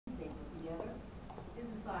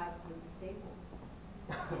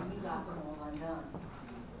happen when I'm done.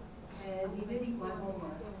 And he did eat my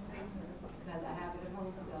homework, because I have it at home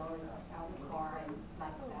still, it's out in the car, and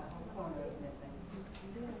like that whole corner is missing.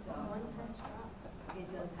 So, it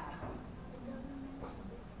does happen.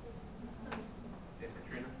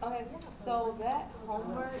 Okay, so that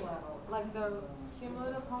homework, like the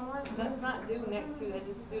cumulative homework, that's not due next Tuesday,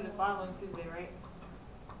 it's due the following Tuesday, right?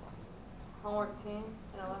 Homework 10 and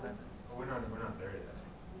 11? Oh, we're not there yet.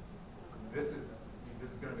 This is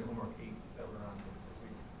going to be homework 8 that we're on this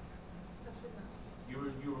week.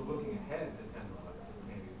 You were looking ahead to 10 and 11,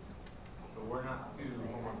 maybe, but we're not to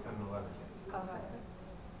homework 10 and 11 yet. Okay.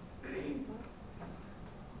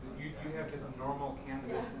 You have just normal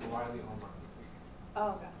Kansas and Wiley homework this week. Oh,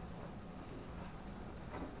 okay.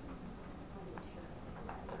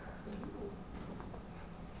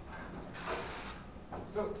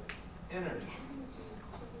 So, energy.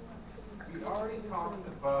 We already talked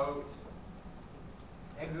about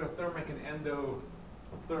exothermic and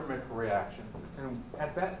endothermic reactions. And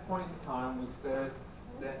at that point in time, we said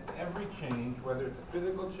that every change, whether it's a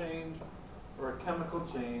physical change or a chemical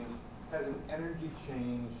change, has an energy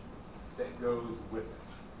change that goes with it.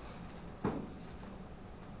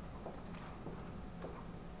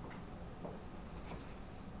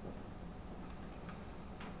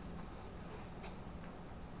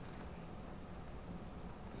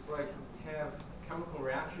 Like have a chemical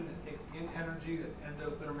reaction that takes in energy, that's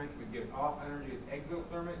endothermic, it gives off energy, it's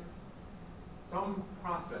exothermic. Some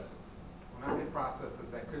processes, when I say processes,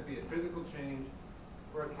 that could be a physical change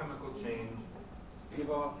or a chemical change,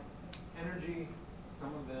 give off energy.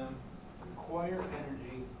 Some of them require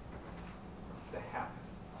energy to happen.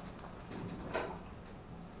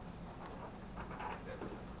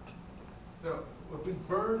 So if we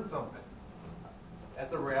burn something,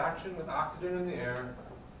 that's a reaction with oxygen in the air.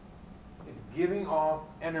 It's giving off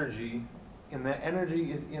energy, and that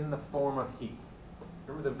energy is in the form of heat.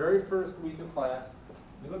 Remember the very first week of class,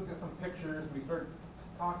 we looked at some pictures, we started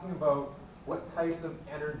talking about what types of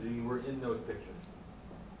energy were in those pictures.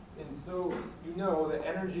 And so you know that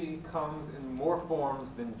energy comes in more forms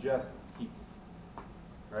than just heat,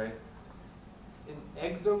 right? An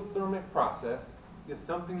exothermic process is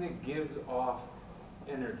something that gives off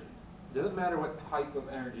energy. It doesn't matter what type of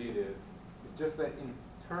energy it is, it's just that in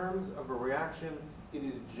terms of a reaction, it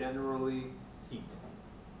is generally heat.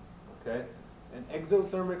 Okay? An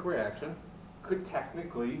exothermic reaction could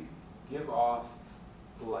technically give off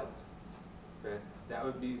light. Okay? That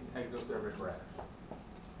would be an exothermic reaction.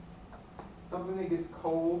 Something that gets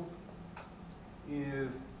cold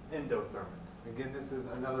is endothermic. Again, this is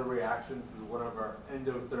another reaction. This is one of our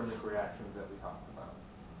endothermic reactions that we talked about.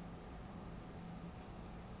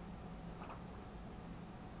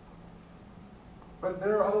 But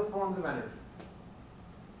there are other forms of energy.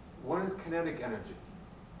 One is kinetic energy.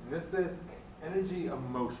 And this is energy of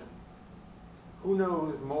motion. Who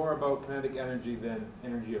knows more about kinetic energy than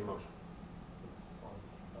energy of motion? It's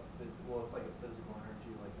it's like a physical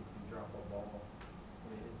energy, like if you drop a ball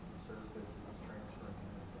and it hits the surface, it's transferring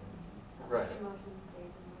kinetic energy. Right. Emotion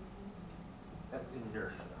stays in motion. That's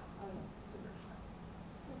inertia. Oh, yeah. It's inertia.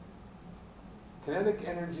 Kinetic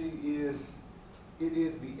energy is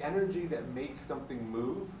the energy that makes something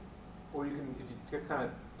move, or you can, if you kind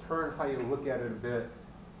of turn how you look at it a bit,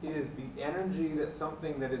 it is the energy that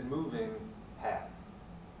something that is moving has.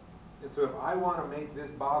 And so if I want to make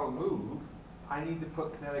this bottle move, I need to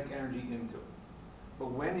put kinetic energy into it.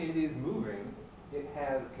 But when it is moving, it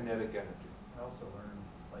has kinetic energy. I also learned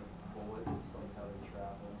like bullets, like how they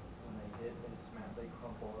travel. When they hit, they smack, they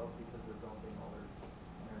crumple up because they're dumping all their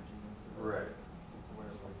energy into the Right. into where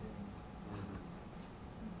they're hitting.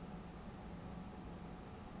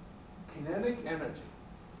 Kinetic energy,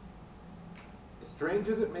 as strange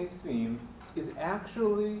as it may seem, is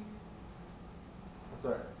actually,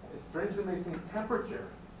 as strange as it may seem, temperature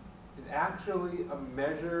is actually a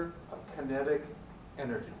measure of kinetic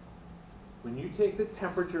energy. When you take the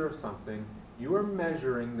temperature of something, you are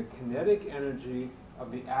measuring the kinetic energy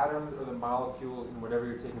of the atoms or the molecules in whatever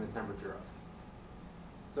you're taking the temperature of.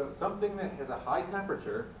 So something that has a high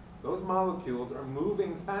temperature, those molecules are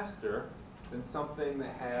moving faster than something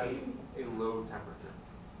that has a low temperature.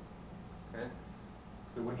 Okay?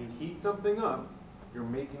 So when you heat something up, you're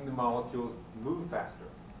making the molecules move faster,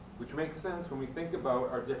 which makes sense when we think about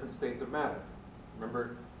our different states of matter.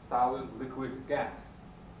 Remember, solid, liquid, gas.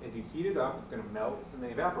 As you heat it up, it's going to melt and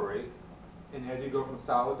they evaporate, and as you go from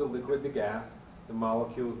solid to liquid to gas, the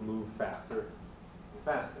molecules move faster and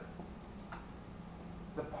faster.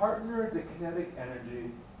 The partner to kinetic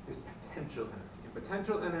energy is potential energy.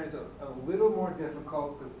 Potential energy is a little more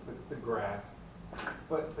difficult to grasp,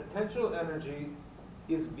 but potential energy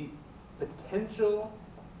is the potential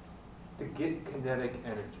to get kinetic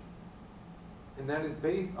energy. And that is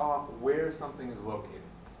based off where something is located.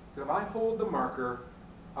 So if I hold the marker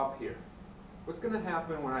up here, what's going to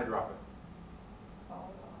happen when I drop it?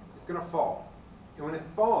 It's going to fall. And when it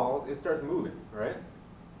falls, it starts moving, right?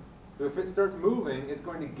 So if it starts moving, it's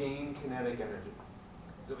going to gain kinetic energy.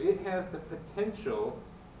 So it has the potential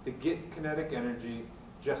to get kinetic energy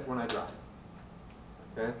just when I drop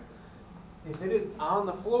it. Okay? If it is on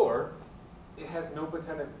the floor, it has no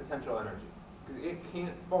potential energy, because it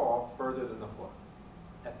can't fall further than the floor.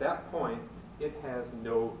 At that point, it has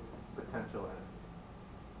no potential energy.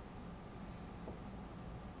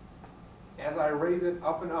 As I raise it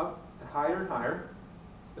up and up and higher,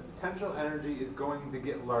 the potential energy is going to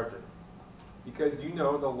get larger. Because you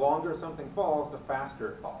know the longer something falls, the faster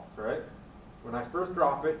it falls, right? When I first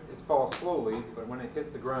drop it, it falls slowly, but when it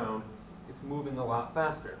hits the ground, it's moving a lot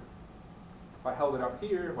faster. If I held it up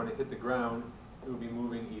here, when it hit the ground, it would be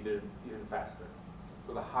moving even faster.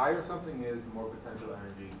 So the higher something is, the more potential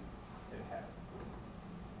energy it has.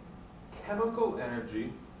 Chemical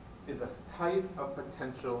energy is a type of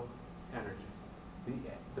potential energy.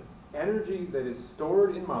 The energy that is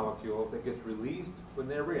stored in molecules that gets released when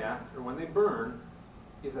they react or when they burn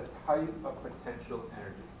is a type of potential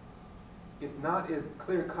energy. It's not as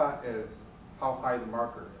clear-cut as how high the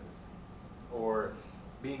marker is, or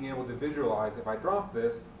being able to visualize, if I drop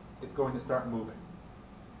this, it's going to start moving.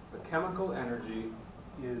 The chemical energy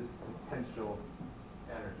is potential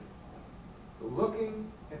energy. So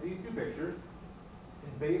looking at these two pictures,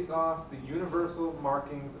 and based off the universal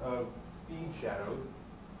markings of speed shadows,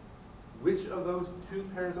 which of those two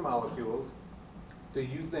pairs of molecules do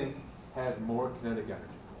you think has more kinetic energy?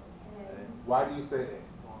 Why do you say A?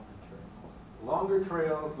 Longer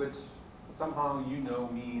trails, which somehow you know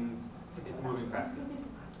means it's moving faster.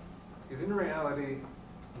 Because in reality,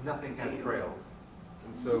 nothing has trails.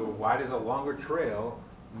 And so why does a longer trail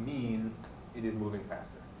mean it is moving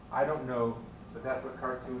faster? I don't know, but that's what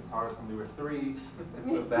cartoons taught us when we were 3, and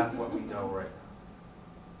so that's what we know right now.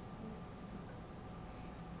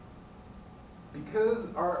 Because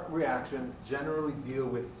our reactions generally deal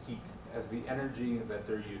with heat as the energy that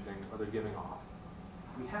they're using or they're giving off,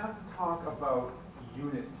 we have to talk about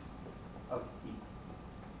units of heat.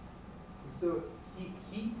 So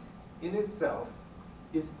heat in itself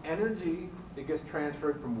is energy that gets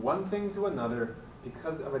transferred from one thing to another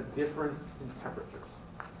because of a difference in temperatures.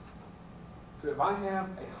 So if I have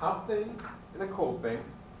a hot thing and a cold thing,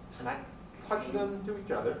 and I touch them to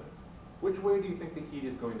each other, which way do you think the heat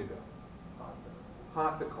is going to go?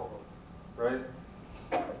 Hot to cold, right?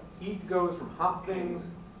 Heat goes from hot things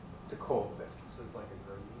to cold things. So it's like a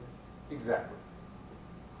gradient? Exactly.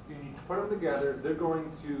 You need to put them together,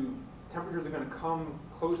 temperatures are going to come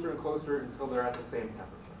closer and closer until they're at the same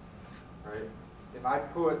temperature, right? If I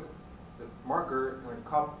put this marker in a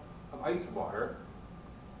cup of ice water,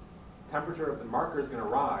 temperature of the marker is going to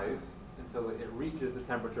rise until it reaches the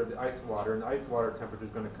temperature of the ice water, and the ice water temperature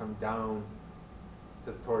is going to come down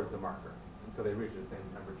towards the marker until they reach the same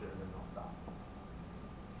temperature, and then they'll stop.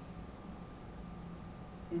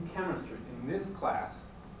 In chemistry, in this class,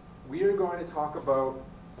 we are going to talk about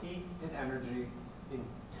heat and energy in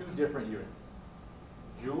 2 different units.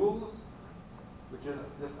 Joules, which is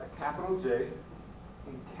just a capital J,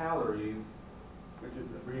 and calories, which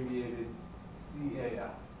is abbreviated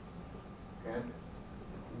CAL. Okay?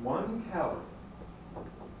 1 calorie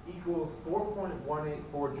equals 4.184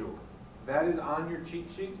 joules. That is on your cheat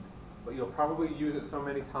sheet, but you'll probably use it so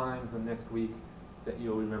many times the next week that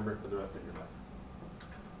you'll remember it for the rest of your life.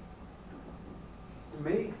 To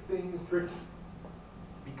make things tricky,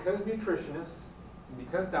 because nutritionists and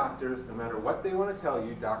because doctors, no matter what they want to tell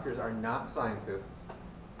you, doctors are not scientists.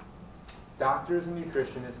 Doctors and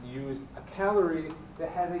nutritionists use a calorie that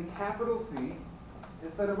has a capital C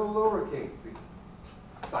instead of a lowercase c.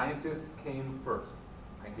 Scientists came first,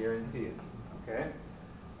 I guarantee it, okay?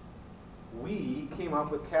 We came up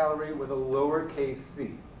with calorie with a lowercase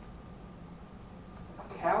c.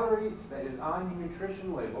 A calorie that is on your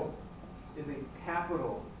nutrition label is a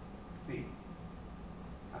capital C.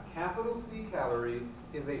 A capital C calorie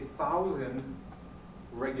is 1,000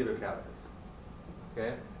 regular calories,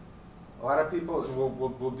 okay? A lot of people, and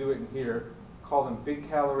we'll do it in here, call them big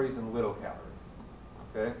calories and little calories,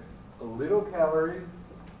 okay? A little calorie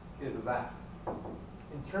is that.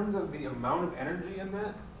 In terms of the amount of energy in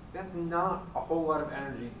that, that's not a whole lot of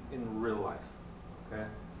energy in real life, okay?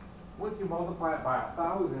 Once you multiply it by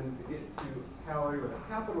 1,000 to get to a calorie with a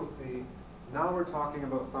capital C, now we're talking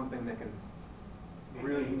about something that can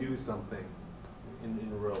really do something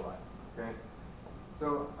in real life, okay?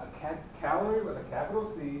 So a calorie with a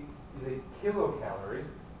capital C is a kilocalorie.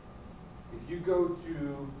 If you go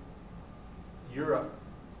to Europe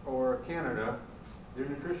or Canada, their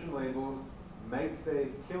nutrition labels might say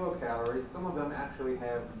kilocalorie. Some of them actually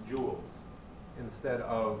have joules instead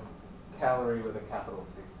of calorie with a capital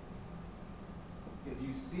C. If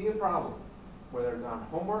you see a problem, whether it's on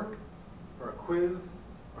homework or a quiz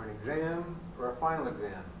or an exam or a final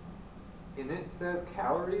exam, and it says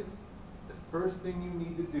calories, the first thing you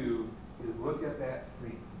need to do is look at that C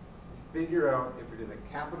and figure out if it is a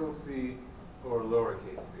capital C or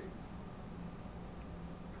lowercase c.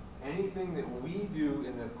 Anything that we do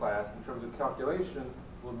in this class in terms of calculation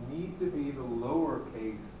will need to be the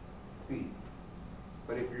lowercase c.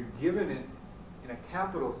 But if you're given it in a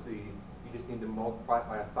capital C, you just need to multiply it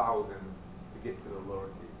by 1,000 to get to the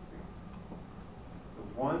lowercase c. So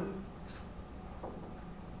 1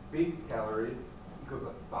 big calorie equals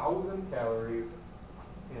 1,000 calories,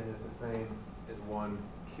 and is the same as 1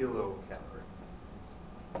 kilocalorie.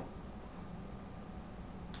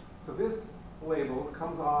 So this label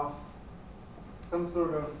comes off some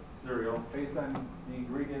sort of cereal based on the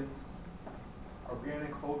ingredients: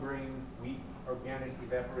 organic whole grain wheat, organic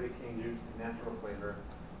evaporated cane juice, and natural flavor.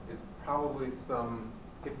 It's probably some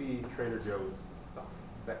hippie Trader Joe's stuff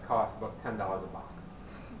that costs about $10 a box.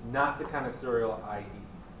 Not the kind of cereal I eat,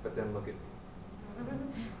 but then look at me.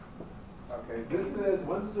 Okay, this says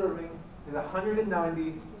 1 serving is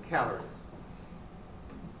 190 calories.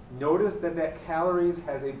 Notice that that calories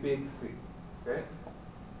has a big C. Okay?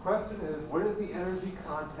 Question is, what is the energy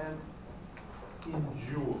content in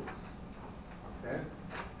joules? Okay?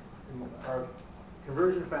 And our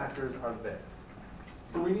conversion factors are there.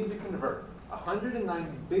 So we need to convert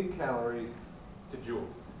 190 big calories to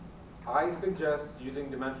joules. I suggest using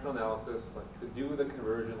dimensional analysis to do the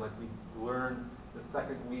conversion like we learned the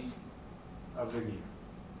second week of the year.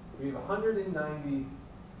 We have 190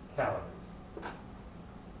 calories.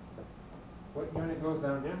 What unit goes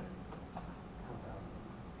down here?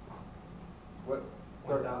 1,000.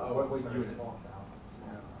 What unit? Small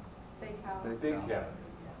Big calories. Big calories.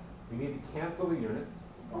 We need to cancel the units.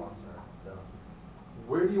 Oh, I'm sorry. No.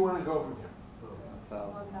 Where do you want to go from here?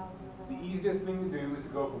 1,000. The easiest thing to do is to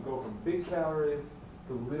go from big calories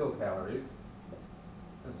to little calories.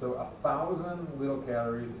 And so 1,000 little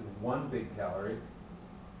calories is 1 big calorie.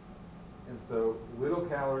 And so little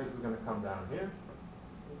calories is going to come down here.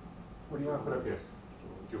 What do you want to put up here?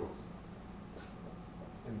 Joules.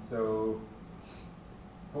 And so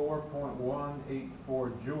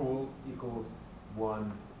 4.184 joules equals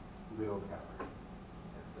 1 little calorie.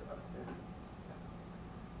 That's up there.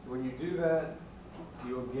 So when you do that,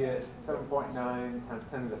 you'll get 7.9 times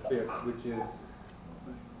 10 to the 5th, which is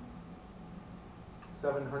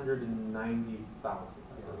 790,000.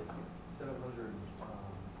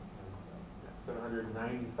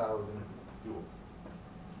 790,000 joules.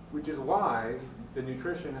 Which is why the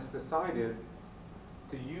nutritionist decided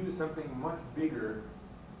to use something much bigger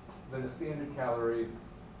than a standard calorie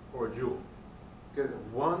or a joule. Because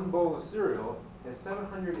 1 bowl of cereal has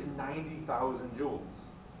 790,000 joules.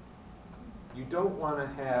 You don't want to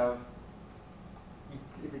have,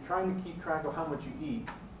 if you're trying to keep track of how much you eat,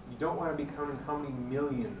 you don't want to be counting how many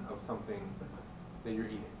million of something that you're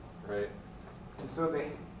eating, right? And so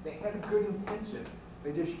they had a good intention.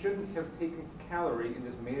 They just shouldn't have taken calorie and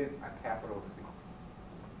just made it a capital C.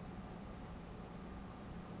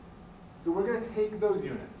 So we're going to take those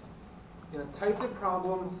units. The types of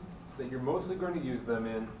problems that you're mostly going to use them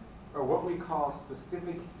in are what we call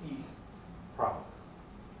specific heat problems.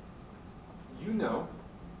 You know,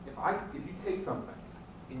 if you take something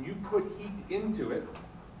and you put heat into it,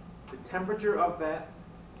 the temperature of that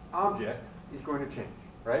object is going to change,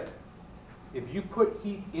 right? If you put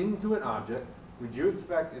heat into an object, would you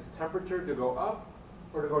expect its temperature to go up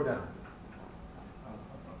or to go down?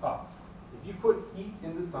 Up. If you put heat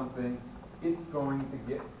into something, it's going to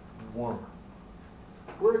get warmer.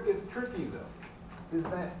 Where it gets tricky, though, is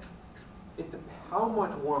that how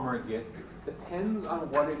much warmer it gets depends on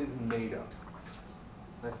what it is made of.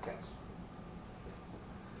 Nice catch.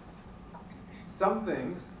 Some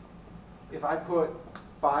things, if I put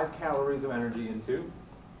 5 calories of energy into,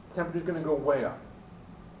 temperature's going to go way up.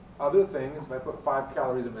 Other things, if I put 5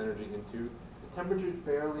 calories of energy into, the temperature is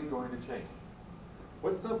barely going to change.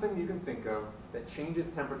 What's something you can think of that changes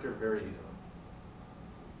temperature very easily?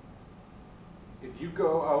 If you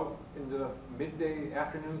go out in the midday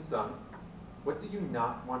afternoon sun, what do you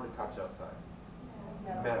not want to touch outside?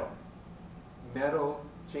 Metal. Metal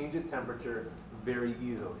changes temperature very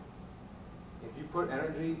easily. If you put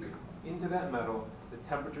energy into that metal, the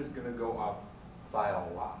temperature is going to go up by a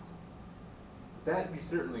lot. That you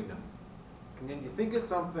certainly know. And then you think of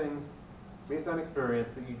something based on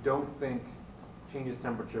experience that you don't think changes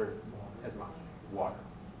temperature as much. Water.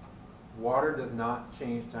 Water does not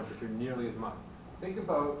change temperature nearly as much. Think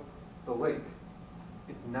about the lake.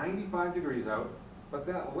 It's 95 degrees out, but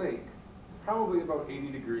that lake is probably about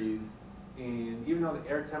 80 degrees, and even though the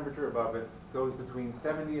air temperature above it goes between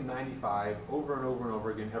 70 and 95 over and over and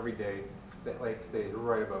over again every day, that lake stays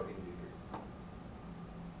right about 80 degrees.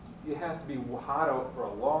 It has to be hot out for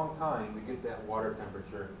a long time to get that water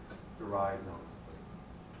temperature to rise noticeably.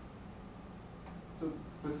 So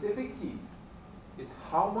specific heat is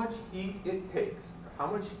how much heat it takes, or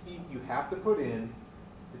how much heat you have to put in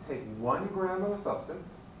to take 1 gram of a substance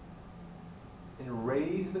and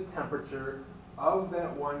raise the temperature of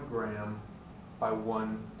that 1 gram by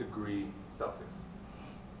 1 degree Celsius.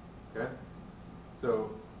 Okay?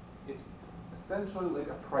 So it's essentially like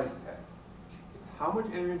a price tag. It's how much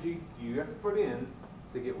energy do you have to put in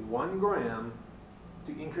to get 1 gram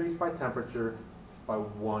to increase by temperature by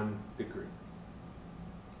 1 degree.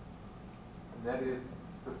 And that is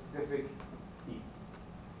specific heat.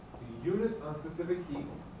 The units on specific heat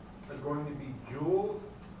are going to be joules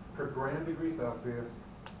per gram degree Celsius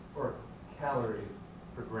or calories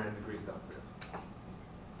per gram degree Celsius.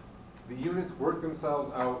 The units work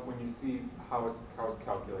themselves out when you see how it's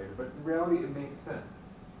calculated, but in reality it makes sense.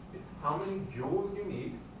 It's how many joules you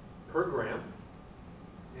need per gram,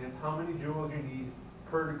 and it's how many joules you need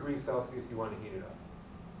per degree Celsius you want to heat it up.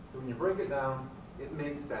 So when you break it down, it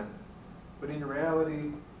makes sense. But in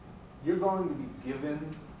reality, you're going to be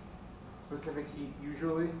given specific heat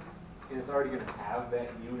usually, and it's already going to have that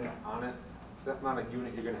unit on it. So that's not a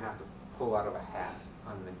unit you're going to have to pull out of a hat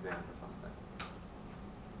on an exam or something.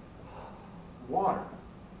 Water.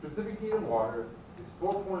 Specific heat of water is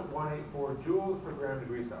 4.184 joules per gram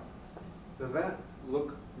degree Celsius. Does that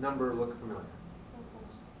number look familiar?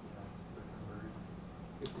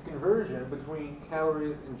 It's the conversion between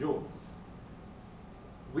calories and joules,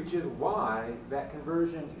 which is why that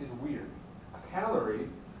conversion is weird. A calorie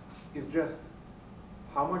is just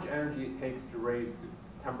how much energy it takes to raise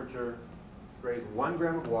the temperature, raise 1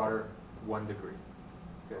 gram of water 1 degree.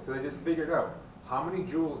 Okay, so they just figured out how many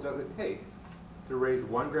joules does it take to raise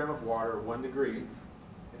 1 gram of water 1 degree,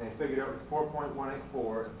 and they figured out it's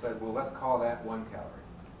 4.184 and said, well, let's call that 1 calorie.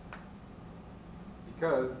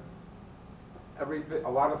 Because a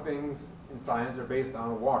lot of things in science are based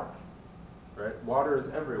on water, right? Water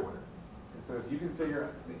is everywhere. And so if you can figure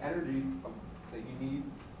out the energy that you need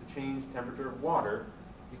to change temperature of water,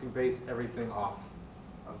 you can base everything off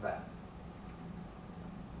of that.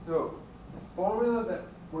 So the formula that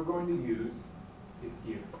we're going to use is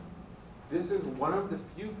here. This is one of the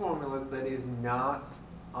few formulas that is not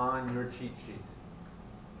on your cheat sheet.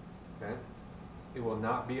 Okay? It will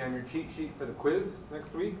not be on your cheat sheet for the quiz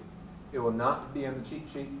next week. It will not be on the cheat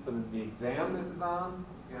sheet for the exam this is on.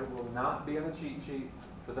 And it will not be on the cheat sheet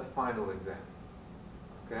for the final exam.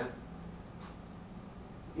 Okay?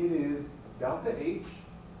 It is delta H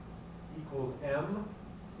equals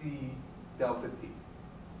MC delta T.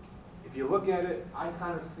 If you look at it, I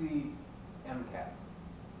kind of see MCAT.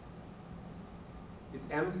 It's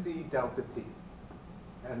MC delta T.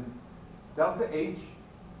 And delta H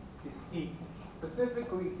is heat.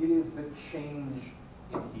 Specifically, it is the change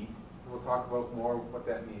in heat. We'll talk about more what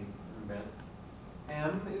that means in a minute.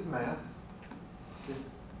 M is mass. This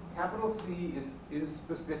capital C is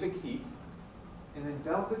specific heat. And then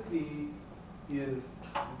delta T is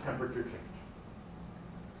the temperature change.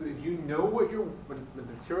 So if you know what the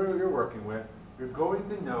material you're working with, you're going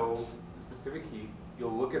to know the specific heat.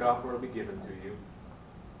 You'll look it up or it'll be given to you.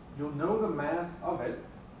 You'll know the mass of it.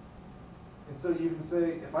 And so you can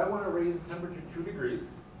say, if I want to raise the temperature 2 degrees,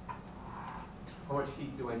 how much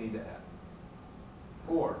heat do I need to add?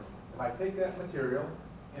 Or, if I take that material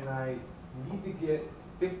and I need to get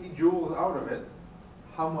 50 joules out of it,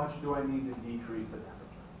 how much do I need to decrease the temperature?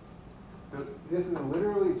 So this is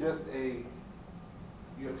literally just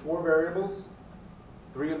you have 4 variables,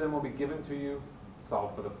 3 of them will be given to you,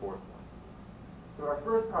 solve for the 4th one. So our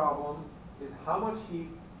first problem is how much heat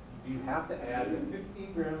do you have to add to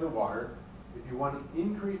 15 grams of water if you want to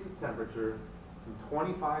increase its temperature from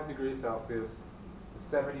 25 degrees Celsius to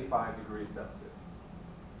 75 degrees Celsius.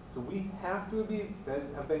 So we have to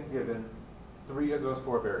have been given 3 of those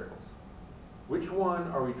 4 variables. Which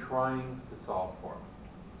one are we trying to solve for?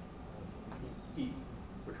 Heat.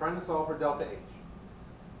 We're trying to solve for delta H.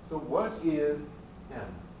 So what is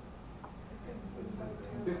M?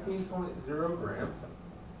 15.0 grams.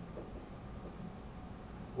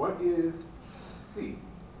 What is C?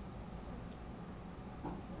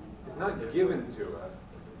 It's not given to us.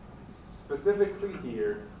 Specifically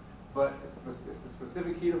here, but it's the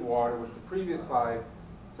specific heat of water, which the previous slide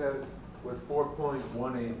says was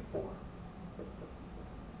 4.184.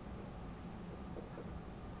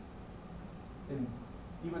 And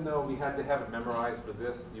even though we had to have it memorized for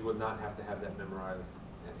this, you would not have to have that memorized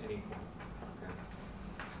at any point. Okay.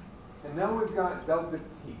 And now we've got delta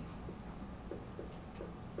T.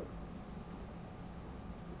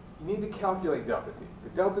 You need to calculate delta T,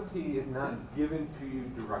 because delta T is not given to you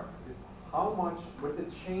directly. It's how much, what the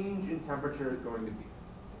change in temperature is going to be.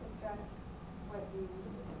 What you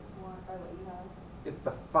want or what you have? It's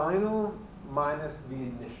the final minus the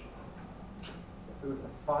initial. So it's the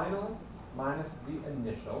final minus the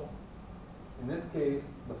initial. In this case,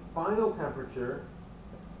 the final temperature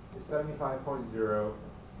is 75.0.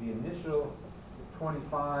 The initial is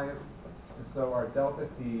 25. And so our delta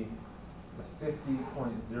T is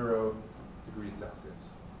 50.0 degrees Celsius.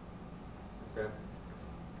 Okay?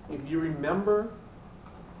 If you remember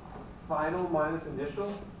final minus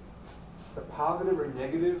initial, the positive or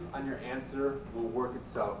negatives on your answer will work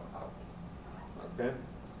itself out. Okay?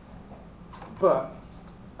 But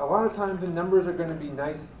a lot of times the numbers are going to be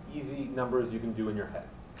nice, easy numbers you can do in your head.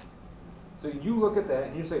 So you look at that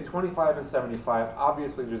and you say 25 and 75,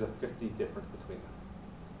 obviously there's a 50 difference between them,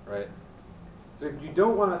 right? So you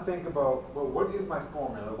don't want to think about, well, what is my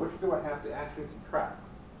formula? Which do I have to actually subtract?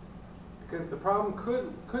 Because the problem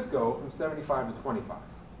could go from 75 to 25.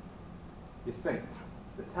 You think.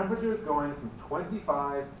 The temperature is going from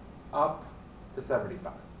 25 up to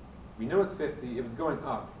 75. We know it's 50. If it's going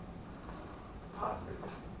up, it's positive.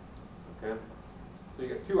 Okay? So you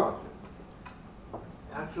get two options.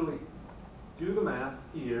 Actually, do the math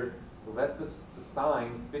here. Let the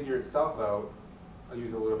sign figure itself out. I'll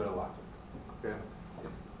use a little bit of logic. Okay?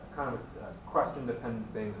 It's kind of a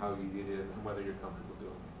question-dependent thing how easy it is and whether you're comfortable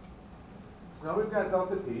doing it. Now we've got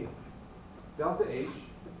delta T, delta H.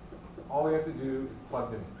 All we have to do is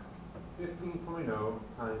plug them in. 15.0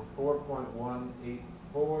 times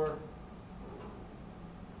 4.184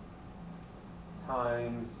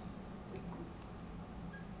 times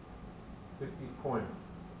 50.0.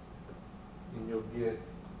 And you'll get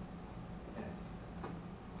S.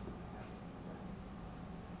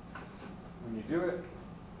 When you do it,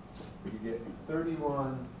 you get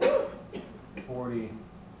 3140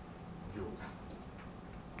 joules.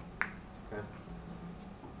 Okay?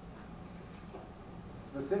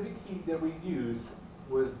 The specific heat that we used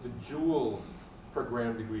was the joules per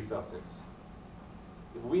gram degree Celsius.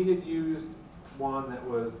 If we had used one that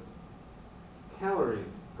was calories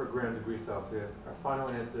per gram degree Celsius, our final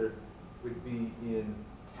answer would be in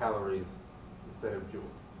calories instead of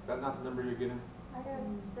joules. Is that not the number you're getting? I got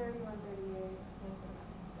 3138.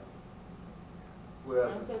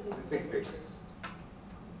 Well, it's six figures.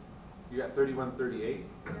 You got 3138?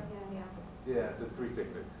 Yeah. Yeah, just 3 6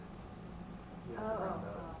 figures. You have to round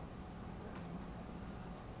up.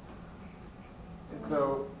 And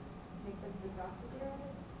so, Make the drop to 0?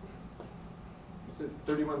 you said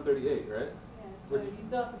 3138, right? Yeah. So you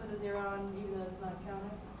still have to put a 0 on even though it's not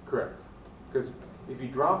counted? Correct. Because if you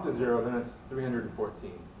drop to 0, then it's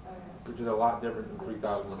 314, Okay. which is a lot different than Just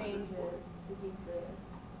 3,140. change it to keep the.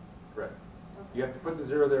 Correct. Okay. You have to put the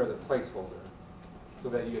 0 there as a placeholder so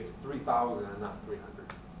that you get 3,000 and not 300.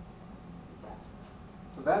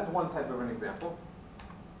 So that's one type of an example.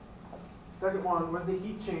 Second one, when the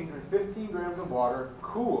heat change when 15 grams of water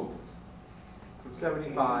cools from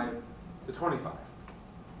 75 to 25.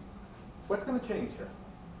 What's going to change here?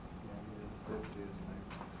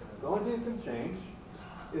 The only thing that can change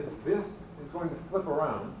is this is going to flip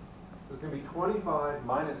around. So it's going to be 25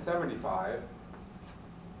 minus 75,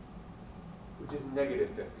 which is negative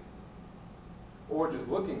 50. Or just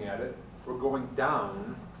looking at it, we're going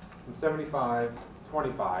down from 75 to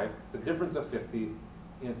 25. It's a difference of 50, and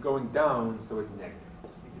it's going down, so it's negative.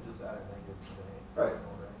 You could just add a negative to the Right.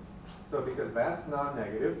 So because that's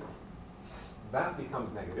non-negative, that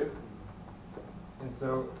becomes negative, and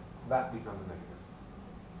so that becomes negative.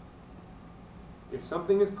 If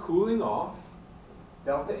something is cooling off,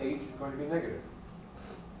 delta H is going to be negative.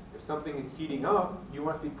 If something is heating up, you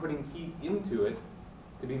must be putting heat into it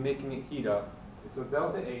to be making it heat up. And so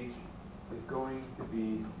delta H is going to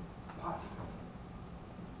be positive.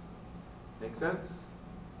 Make sense?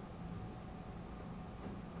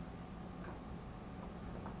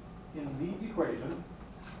 In these equations,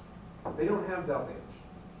 they don't have delta H.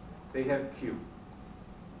 They have Q.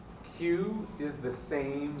 Q is the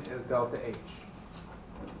same as delta H.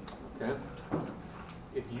 Okay?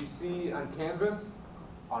 If you see on Canvas,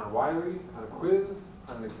 on a Wiley, on a quiz,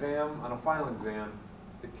 on an exam, on a final exam,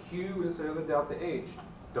 the Q instead of the delta H,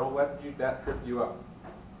 don't let that trip you up.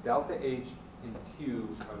 Delta H and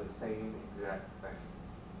Q are the same exact thing.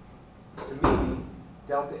 To me,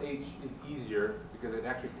 delta H is easier because it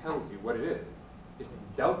actually tells you what it is. It's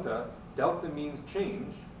delta. Delta means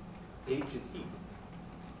change. H is heat.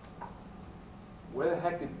 Where the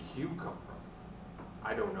heck did Q come from?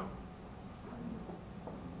 I don't know.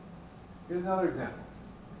 Here's another example.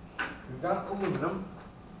 We've got aluminum.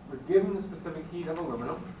 We're given the specific heat of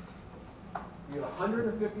aluminum. We have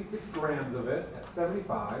 156 grams of it at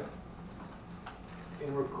 75,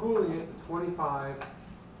 and we're cooling it to 25.5.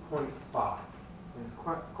 And the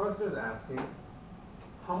question is asking,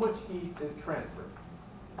 how much heat is transferred?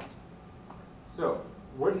 So,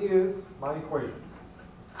 what is my equation?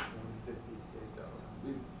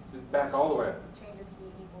 156. Just back all the way. Change of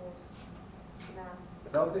heat equals mass.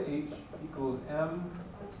 Delta H equals M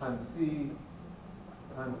times C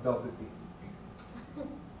times delta T.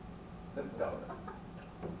 That's delta.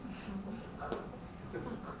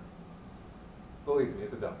 Believe me,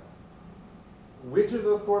 it's a delta. Which of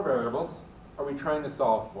those four variables are we trying to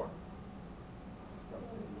solve for?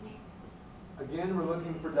 Again, we're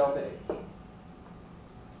looking for delta H.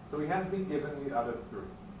 So we have to be given the other three.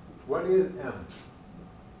 What is M?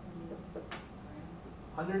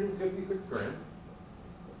 156 grams.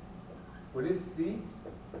 What is C?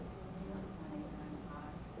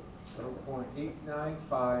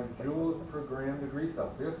 0.895 joules per gram degree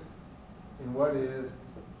Celsius. And what is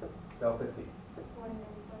delta T?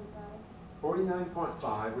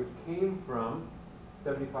 49.5, which came from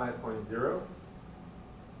 75.0.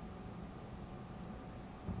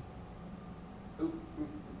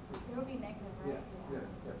 It'll be negative, Yeah, right? yeah,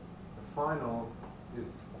 yeah. The final is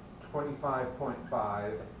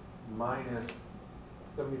 25.5 minus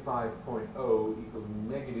 75.0 equals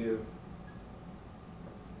negative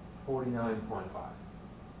 49.5.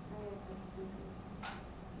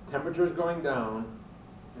 Temperature is going down,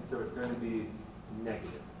 and so it's going to be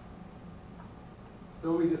negative.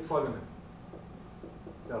 So we just plug them in.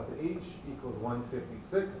 Delta H equals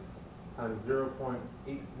 156 times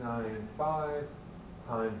 0.895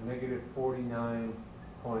 times negative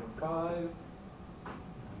 49.5.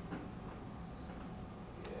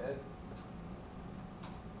 Get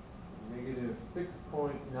negative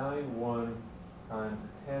 6.91 times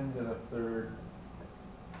 10 to the third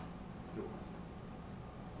joules.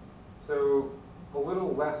 So a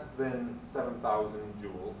little less than 7,000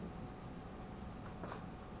 joules.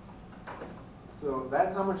 So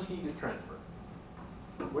that's how much heat is transferred.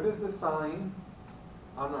 What is the sign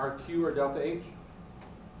on our Q or delta H?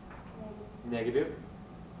 Negative.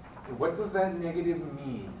 And what does that negative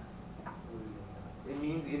mean? It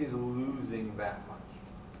means it is losing that much,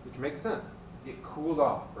 which makes sense. It cooled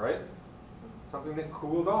off, right? Something that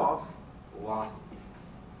cooled off lost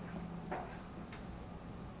heat.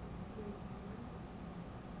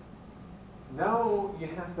 Now you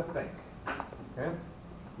have to think, okay?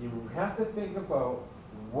 You have to think about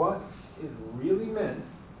what is really meant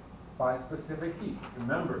by specific heat.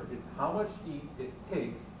 Remember, it's how much heat it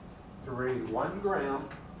takes to raise 1 gram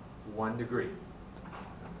 1 degree.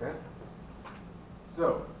 Okay?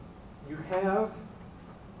 So, you have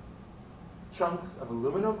chunks of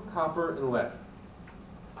aluminum, copper, and lead.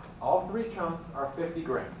 All three chunks are 50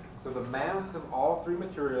 grams. So the mass of all three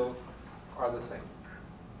materials are the same.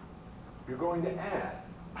 You're going to add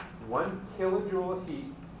 1 kilojoule of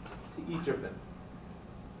heat to each of them.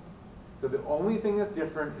 So the only thing that's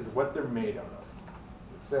different is what they're made out of.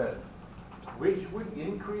 It says, which would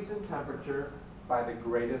increase in temperature by the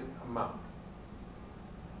greatest amount.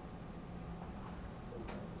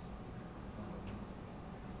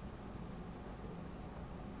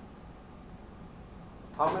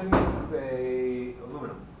 How many say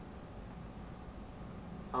aluminum?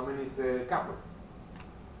 How many say copper?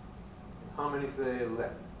 How many say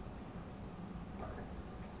lead? Okay.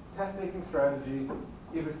 Test-taking strategy,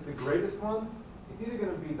 if it's the greatest one, it's either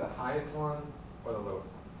going to be the highest one or the lowest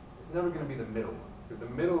one. It's never going to be the middle one. Because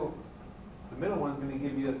the middle one is going to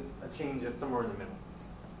give you a change that's somewhere in the middle.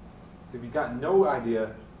 So if you've got no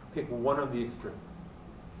idea, pick one of the extremes.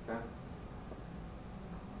 Okay?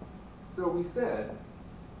 So we said,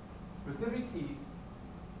 specific heat,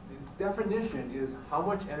 its definition is how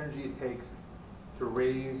much energy it takes to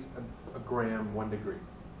raise a gram 1 degree.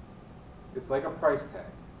 It's like a price tag.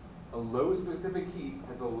 A low specific heat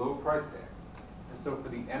has a low price tag. And so for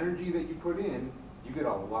the energy that you put in, you get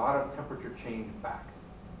a lot of temperature change back.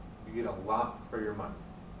 You get a lot for your money.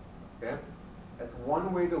 Okay? That's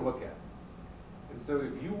one way to look at it. And so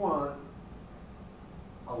if you want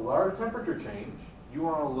a large temperature change, you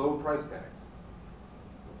want a low price tag.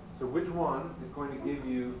 So which one is going to give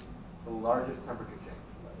you the largest temperature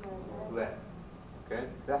change? Lead. Okay?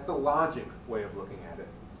 That's the logic way of looking at it.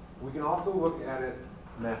 We can also look at it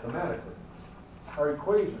mathematically. Our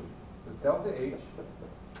equation is delta H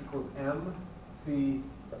equals mc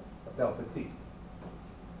delta T.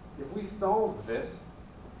 If we solve this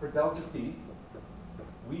for delta T,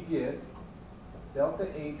 we get delta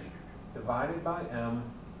H divided by m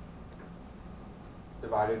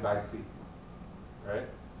divided by c, right?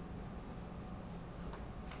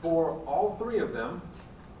 For all three of them,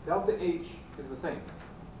 delta H is the same.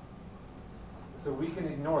 So we can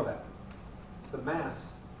ignore that. The mass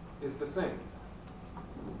is the same.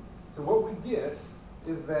 So what we get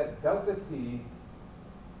is that delta T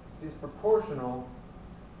is proportional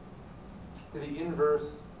to the inverse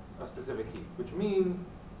of specific heat, which means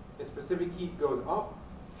if specific heat goes up,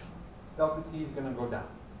 delta T is going to go down.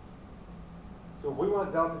 So if we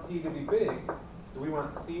want delta T to be big, do we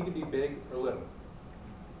want C to be big or little?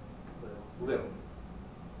 Little.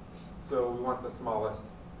 So we want the smallest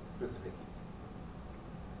specific heat.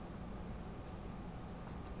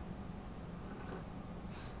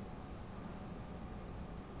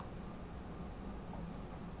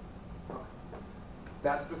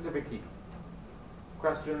 That's specific heat.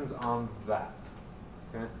 Questions on that?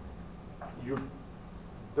 Okay.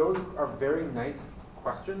 Those are very nice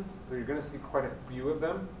questions. So you're going to see quite a few of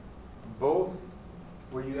them, both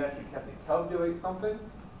where you actually have to calculate something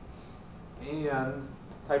and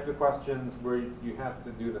types of questions where you have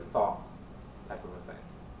to do the thought type of a thing.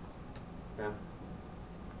 Okay.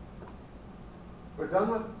 We're done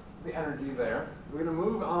with the energy there. We're going to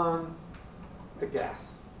move on to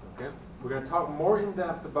gas. Okay. We're going to talk more in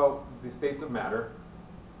depth about the states of matter.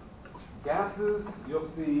 Gases, you'll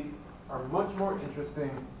see, are much more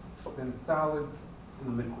interesting than solids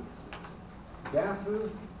and liquids.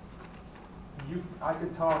 Gases, I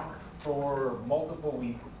could talk for multiple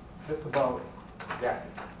weeks just about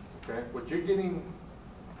gases. Okay? What you're getting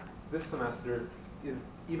this semester is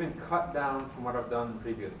even cut down from what I've done in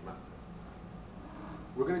previous semesters.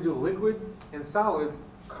 We're going to do liquids and solids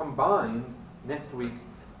combined next week,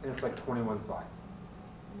 and it's like 21 slides.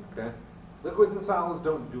 Okay? Liquids and solids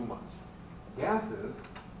don't do much. Gases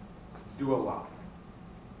do a lot.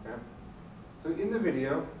 Okay? So in the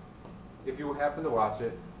video, if you happen to watch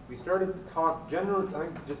it, we started to talk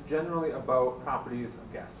just generally about properties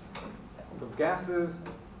of gases. So gases,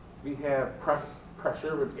 we have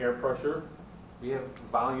pressure with air pressure. We have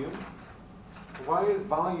volume. Why is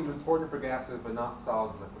volume important for gases but not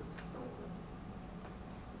solids and liquids?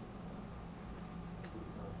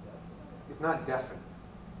 It's not definite.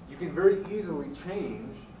 You can very easily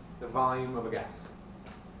change the volume of a gas.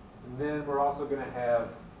 And then we're also going to have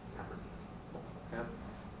temperature. Okay?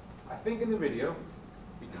 I think in the video,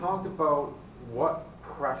 we talked about what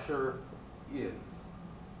pressure is.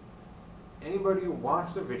 Anybody who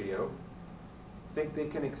watched the video think they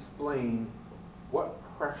can explain what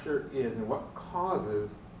pressure is and what causes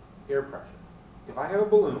air pressure? If I have a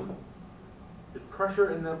balloon, there's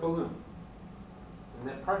pressure in that balloon. And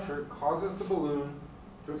that pressure causes the balloon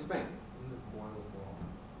to expand. Isn't this Boyle's law?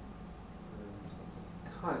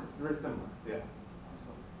 Kind of very similar, yeah.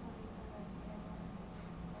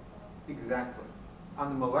 Exactly. On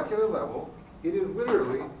the molecular level, it is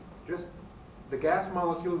literally just the gas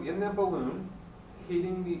molecules in that balloon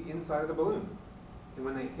hitting the inside of the balloon. And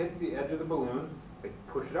when they hit the edge of the balloon, they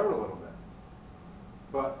push it out a little bit.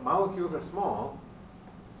 But molecules are small,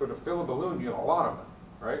 so to fill a balloon, you have a lot of them,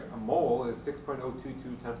 right? A mole is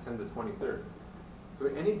 6.022 times 10 to the 23rd. So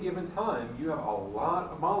at any given time, you have a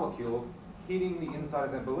lot of molecules hitting the inside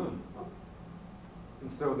of that balloon.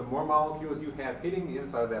 And so the more molecules you have hitting the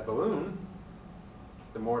inside of that balloon,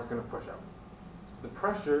 the more it's going to push out. So the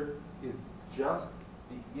pressure is just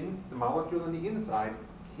the molecule on the inside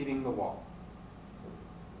hitting the wall.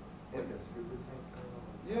 It's like a scuba tank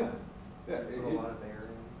kind of. Yeah. Yeah. Put a lot of air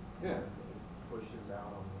in. Yeah. It pushes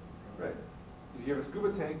out on the. Right. If you have a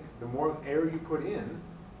scuba tank, the more air you put in,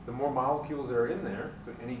 the more molecules that are in there.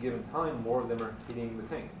 So at any given time, more of them are hitting the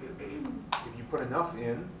tank. If you put enough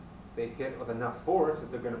in, they hit with enough force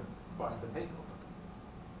that they're going to bust the tank open.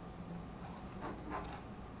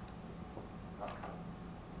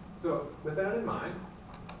 So with that in mind,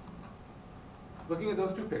 looking at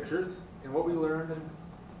those two pictures and what we learned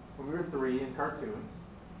when we were 3 in cartoons,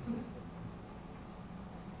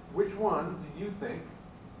 which one do you think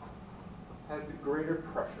has the greater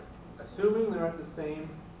pressure? Assuming they're at the same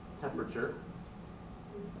temperature.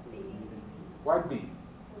 Why B?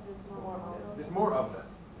 There's more of them.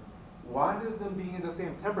 Why does them being at the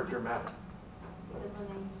same temperature matter?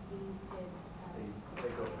 They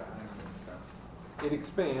go faster. It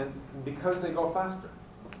expands because they go faster.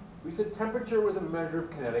 We said temperature was a measure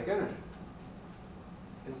of kinetic energy.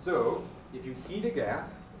 And so, if you heat a gas,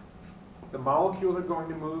 the molecules are going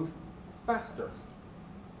to move faster.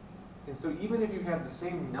 And so even if you have the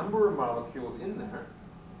same number of molecules in there,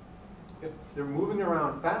 if they're moving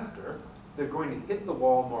around faster, they're going to hit the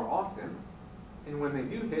wall more often, and when they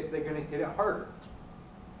do hit, they're going to hit it harder.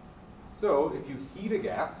 So if you heat a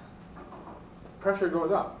gas, pressure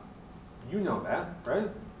goes up. You know that, right?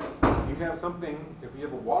 If you have something, if you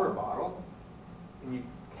have a water bottle, and you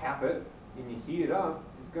cap it, and you heat it up,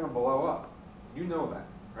 it's going to blow up. You know that,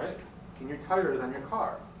 right? And your tires on your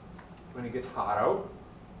car. When it gets hot out,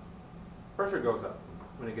 pressure goes up.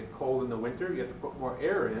 When it gets cold in the winter, you have to put more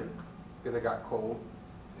air in because it got cold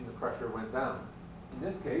and the pressure went down. In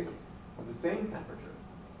this case, it's the same temperature,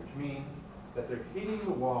 which means that they're hitting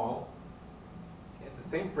the wall at the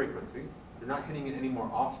same frequency. They're not hitting it any more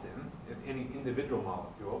often as any individual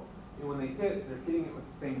molecule. And when they hit, they're hitting it with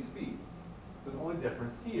the same speed. So the only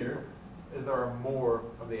difference here is there are more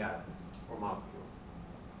of the atoms or molecules.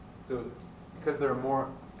 So because there are more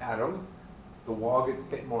atoms, the wall gets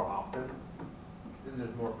hit more often, and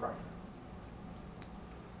there's more pressure.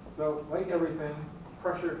 So like everything,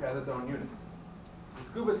 pressure has its own units. In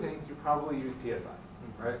scuba tanks, you probably use PSI,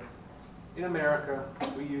 right? In America,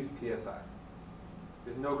 we use PSI.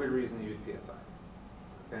 There's no good reason to use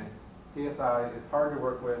PSI. Okay? PSI is hard to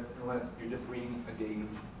work with unless you're just reading a gauge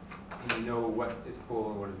and you know what is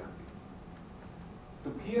full and what is empty.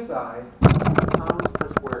 So PSI is pounds per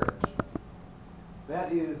square inch.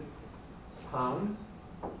 That is pounds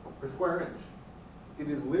per square inch. It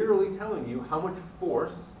is literally telling you how much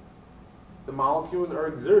force the molecules are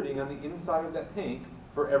exerting on the inside of that tank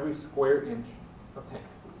for every square inch of tank.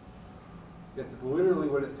 That's literally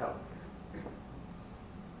what it's telling you.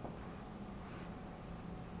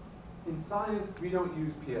 In science, we don't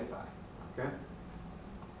use PSI, okay?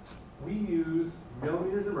 We use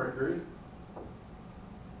millimeters of mercury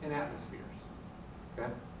and atmospheres,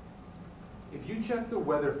 okay? If you check the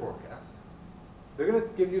weather forecast, they're going to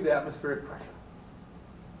give you the atmospheric pressure.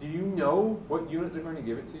 Do you know what unit they're going to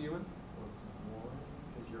give it to you in? Well, it's one,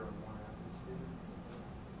 because you're on one atmosphere.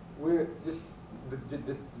 We're just,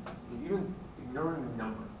 even ignoring the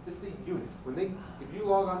number, just the units. When they, if you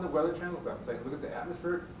log on the Weather Channel website and look at the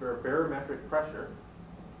atmospheric or barometric pressure,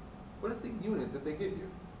 what is the unit that they give you?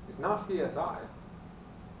 It's not PSI.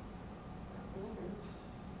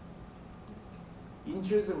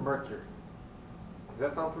 Inches of mercury. Does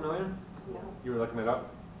that sound familiar? No. You were looking it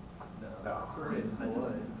up? No.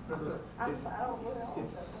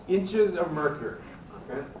 It's inches of mercury.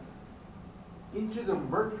 Okay? Inches of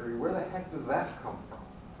mercury, where the heck does that come from?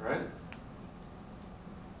 Right?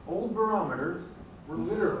 Old barometers were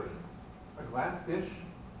literally a glass dish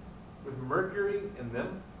with mercury in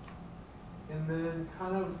them, and then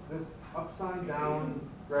kind of this upside down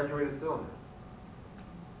graduated cylinder.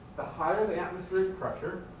 The higher the atmospheric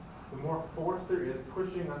pressure, the more force there is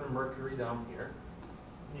pushing on the mercury down here.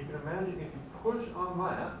 And you can imagine if you push on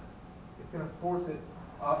that, it's going to force it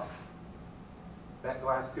up that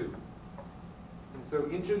glass tube. And so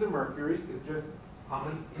inches of mercury is just how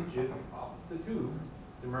many inches up the tube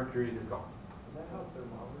the mercury has gone. Is that how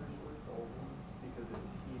thermometers work, the old ones? Because it's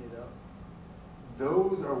heated up?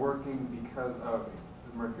 Those are working because of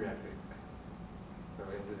the mercury actually expands. So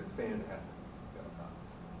as it expands, it has to go up.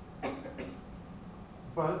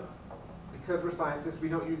 But because we're scientists, we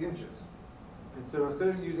don't use inches. And so instead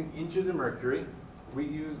of using inches of mercury, we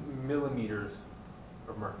use millimeters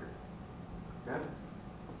of mercury. Okay?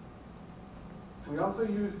 We also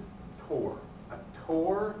use torr. A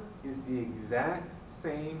torr is the exact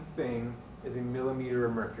same thing as a millimeter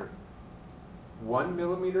of mercury. 1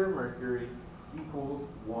 millimeter of mercury equals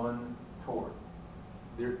 1 torr.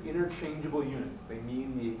 They're interchangeable units. They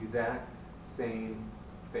mean the exact same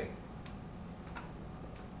thing.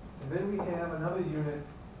 And then we have another unit,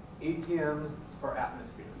 ATMs or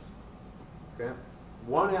atmospheres. Okay?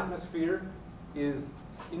 1 atmosphere is,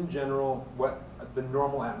 in general, what the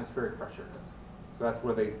normal atmospheric pressure is. So that's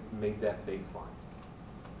where they made that baseline.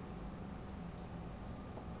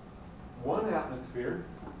 1 atmosphere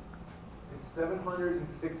is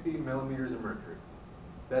 760 millimeters of mercury.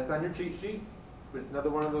 That's on your cheat sheet, but it's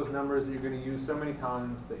another one of those numbers that you're going to use so many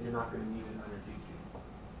times that you're not going to need it on your cheat sheet.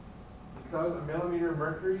 Because a millimeter of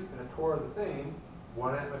mercury and a torr are the same,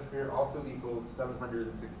 1 atmosphere also equals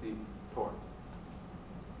 760 torr.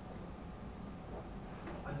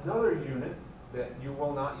 Another unit that you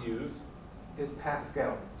will not use is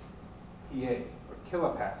pascals, PA, or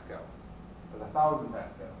kilopascals, or 1,000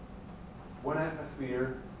 pascals. 1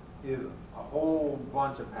 atmosphere is a whole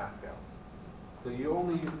bunch of pascals. So you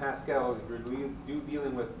only use pascals if you're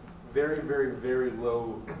dealing with very, very, very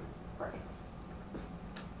low pressures.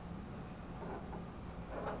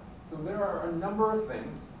 So there are a number of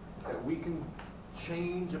things that we can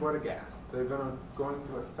change about a gas that are going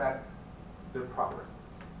to affect their properties.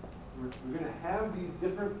 We're going to have these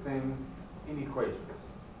different things in equations.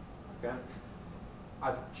 Okay?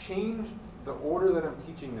 I've changed the order that I'm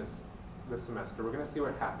teaching this semester. We're going to see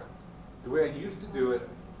what happens. The way I used to do it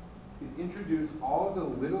is introduce all of the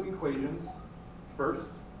little equations first,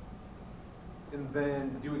 and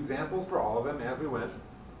then do examples for all of them as we went,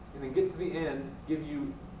 and then get to the end, give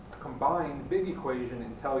you a combined big equation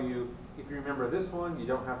and tell you, if you remember this one, you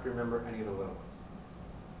don't have to remember any of the little ones.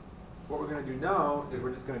 What we're going to do now is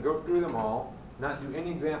we're just going to go through them all, not do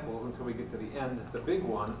any examples until we get to the end, the big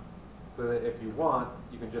one, so that if you want,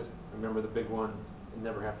 you can just remember the big one and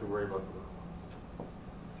never have to worry about the little ones.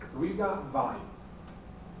 We've got volume.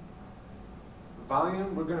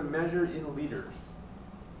 Volume we're going to measure in liters,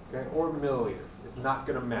 okay, or milliliters. It's not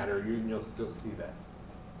going to matter. You'll still see that.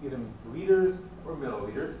 Either liters or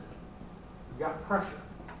milliliters. We've got pressure.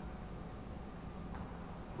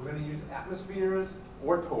 We're going to use atmospheres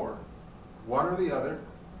or torr, one or the other,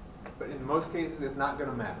 but in most cases it's not going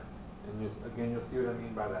to matter. And again, you'll see what I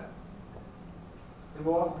mean by that. And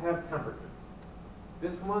we'll also have temperature.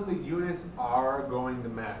 This one, the units are going to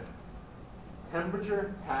matter.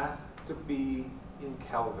 Temperature has to be in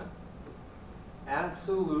Kelvin.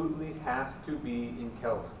 Absolutely has to be in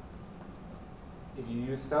Kelvin. If you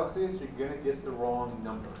use Celsius, you're going to get the wrong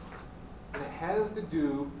number. And it has to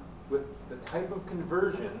do with the type of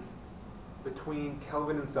conversion between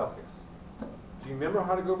Kelvin and Celsius. Do you remember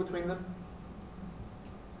how to go between them?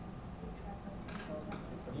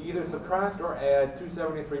 You either subtract or add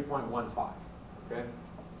 273.15. Okay?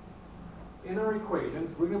 In our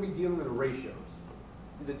equations, we're going to be dealing with ratios.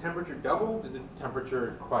 Did the temperature double? Did the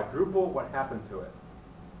temperature quadruple? What happened to it?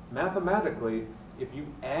 Mathematically, if you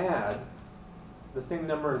add the same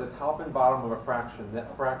number at the top and bottom of a fraction,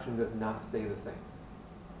 that fraction does not stay the same.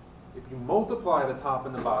 If you multiply the top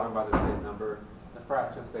and the bottom by the same number, the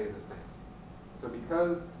fraction stays the same. So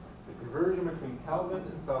because the conversion between Kelvin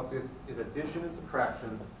and Celsius is addition and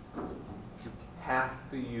subtraction, you have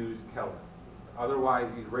to use Kelvin.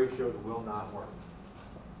 Otherwise, these ratios will not work.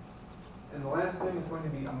 And the last thing is going to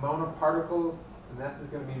be amount of particles, and that's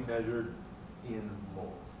just going to be measured in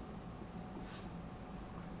moles.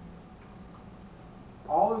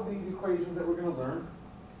 All of these equations that we're going to learn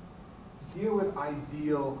deal with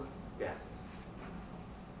ideal gases.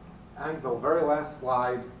 I think the very last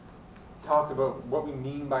slide talks about what we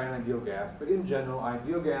mean by an ideal gas, but in general,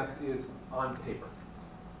 ideal gas is on paper.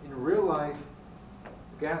 In real life,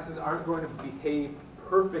 gases aren't going to behave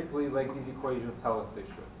perfectly like these equations tell us they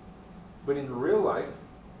should. But in real life,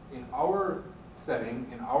 in our setting,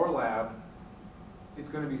 in our lab, it's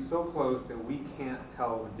going to be so close that we can't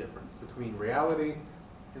tell the difference between reality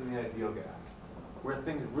and the ideal gas. Where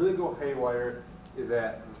things really go haywire is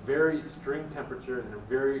at very extreme temperatures and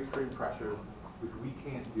very extreme pressures, which we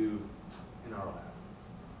can't do in our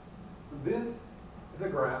lab. This is a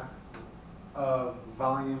graph of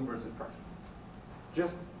volume versus pressure.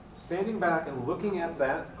 Just standing back and looking at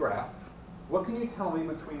that graph, what can you tell me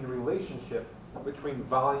between the relationship between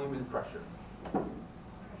volume and pressure?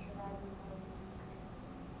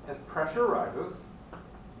 As pressure rises,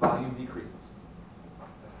 volume decreases.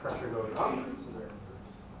 As pressure goes up,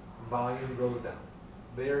 volume goes down.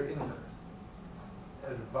 They are inverse.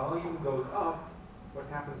 As volume goes up, what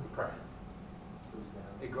happens to pressure?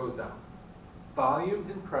 It goes down. Volume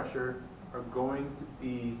and pressure are going to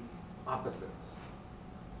be opposites.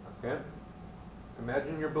 Okay?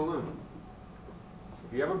 Imagine your balloon.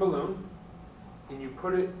 If you have a balloon and you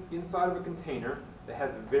put it inside of a container that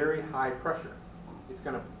has very high pressure, it's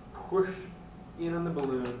going to push in on the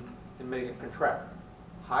balloon and make it contract.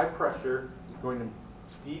 High pressure is going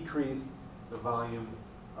to decrease the volume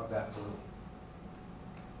of that balloon.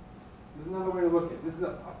 This is another way to look at it. This is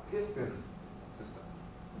a piston system.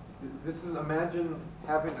 This is, imagine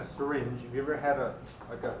having a syringe. Have you ever had a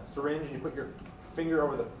syringe and you put your finger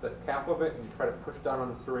over the cap of it and you try to push down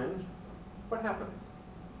on the syringe? What happens?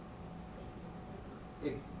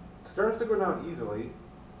 It starts to go down easily,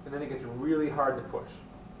 and then it gets really hard to push.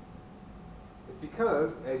 It's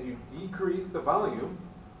because as you decrease the volume,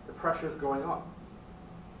 the pressure is going up.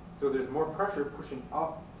 So there's more pressure pushing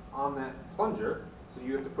up on that plunger, so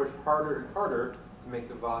you have to push harder and harder to make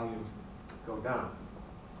the volume go down.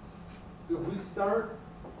 So if we start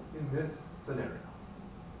in this scenario,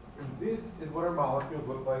 and this is what our molecules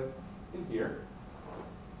look like in here.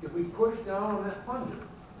 If we push down on that plunger,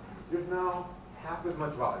 there's now half as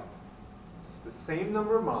much volume. The same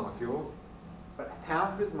number of molecules, but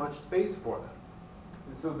half as much space for them.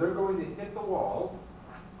 And so they're going to hit the walls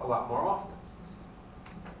a lot more often.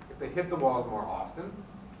 If they hit the walls more often,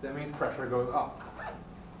 that means pressure goes up.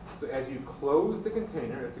 So as you close the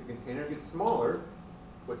container, if the container gets smaller,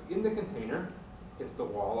 what's in the container hits the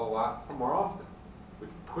wall a lot more often,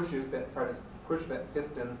 which pushes that, tries to push that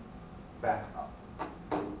piston back up.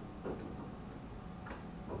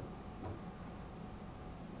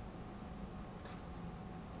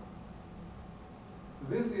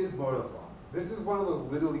 This is Boyle's law. This is one of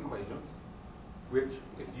those little equations, which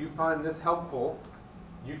if you find this helpful,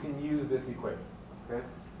 you can use this equation, okay?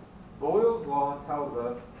 Boyle's law tells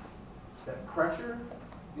us that pressure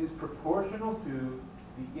is proportional to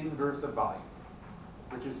the inverse of volume,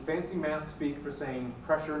 which is fancy math speak for saying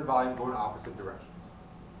pressure and volume go in opposite directions.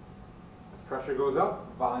 As pressure goes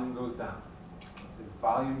up, volume goes down. As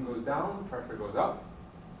volume goes down, pressure goes up.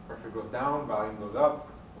 Pressure goes down, volume goes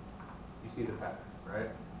up. You see the pattern, right?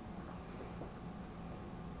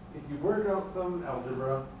 If you work out some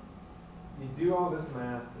algebra, you do all this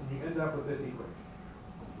math, and you end up with this equation.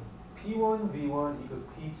 P1 V1 equals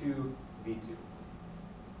P2 V2.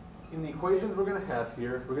 In the equations we're going to have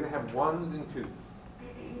here, we're going to have ones and twos.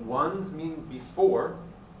 Ones mean before,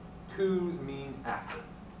 twos mean after.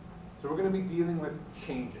 So we're going to be dealing with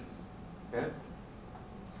changes, okay?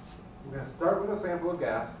 We're going to start with a sample of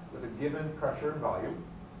gas with a given pressure and volume.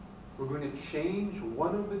 We're going to change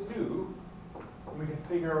one of the two, and we can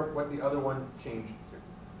figure out what the other one changed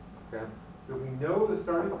to, okay? So we know the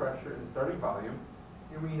starting pressure and starting volume,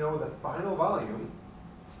 and we know the final volume,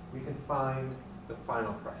 we can find the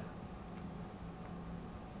final pressure.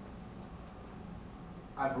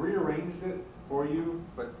 I've rearranged it for you,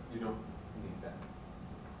 but you don't need that.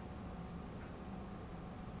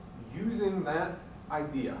 Using that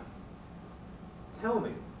idea, tell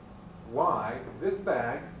me why this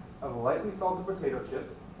bag of lightly salted potato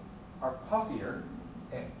chips are puffier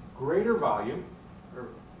at greater volume, or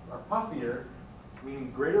are puffier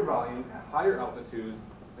meaning greater volume at higher altitudes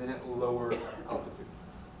than at lower altitudes.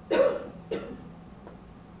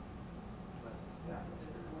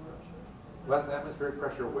 Less atmospheric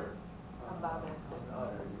pressure where? Above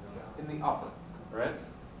it. In the upper, right?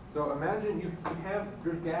 So imagine you have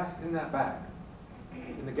your gas in that bag,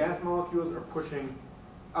 and the gas molecules are pushing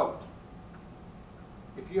out.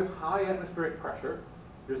 If you have high atmospheric pressure,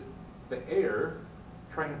 there's the air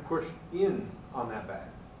trying to push in on that bag.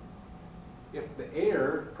 If the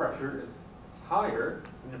air pressure is higher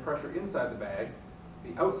than the pressure inside the bag,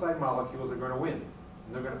 the outside molecules are going to win,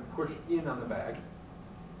 and they're going to push in on the bag.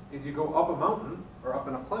 As you go up a mountain or up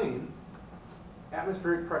in a plane,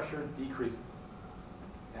 atmospheric pressure decreases.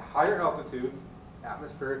 At higher altitudes,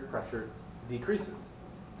 atmospheric pressure decreases.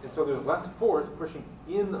 And so there's less force pushing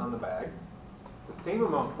in on the bag, the same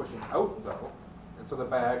amount pushing out though, and so the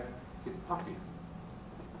bag gets puffier.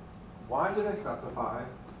 Why did I specify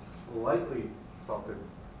lightly salted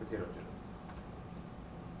potato chips?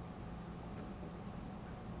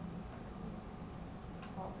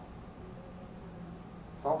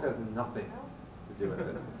 Salt has nothing to do with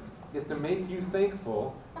it. It's to make you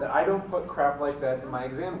thankful that I don't put crap like that in my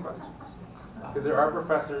exam questions. Because there are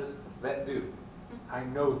professors that do. I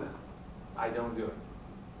know them. I don't do it.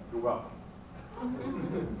 You're welcome.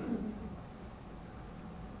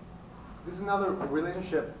 This is another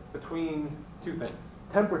relationship between two things.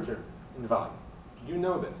 Temperature and volume. You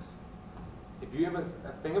know this. If you have a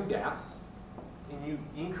thing of gas, and you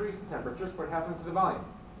increase the temperature, what happens to the volume?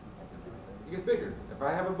 It gets bigger. If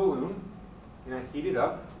I have a balloon and I heat it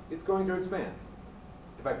up, it's going to expand.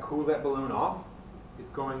 If I cool that balloon off, it's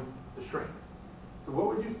going to shrink. So what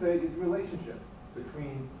would you say is the relationship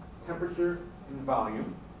between temperature and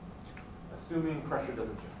volume, assuming pressure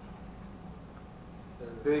doesn't change?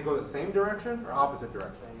 Do they go the same direction or opposite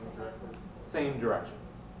direction? Same direction. Same direction.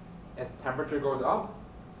 As temperature goes up,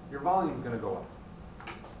 your volume is going to go up.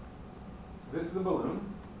 So this is a balloon.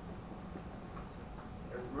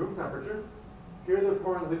 At room temperature. Here they're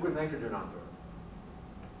pouring liquid nitrogen onto it.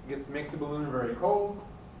 It makes the balloon very cold.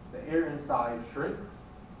 The air inside shrinks,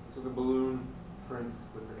 so the balloon shrinks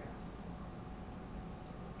with the gas.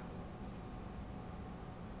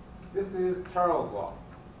 This is Charles' law.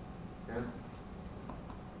 Okay?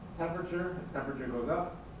 Temperature, as temperature goes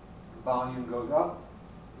up, volume goes up.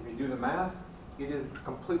 If you do the math, it is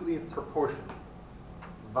completely proportional.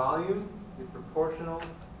 Volume is proportional to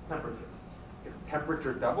temperature. If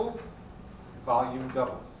temperature doubles, volume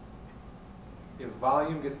doubles. If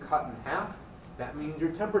volume gets cut in half, that means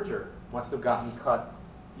your temperature must have gotten cut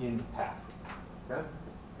in half. Okay?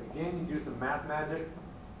 Again, you do some math magic.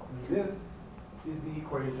 This is the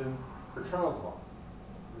equation for Charles' law.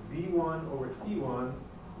 V1 over T1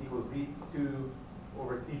 equals V2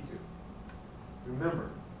 over T2. Remember,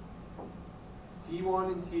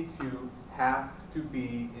 T1 and T2 have to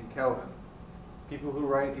be in Kelvin. People who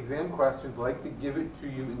write exam questions like to give it to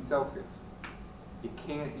you in Celsius. You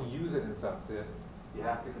can't use it in Celsius. You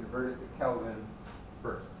have to convert it to Kelvin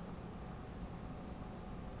first.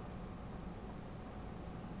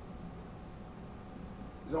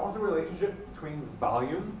 There's also a relationship between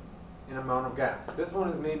volume and amount of gas. This one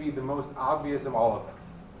is maybe the most obvious of all of them.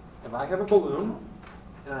 If I have a balloon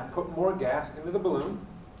and I put more gas into the balloon,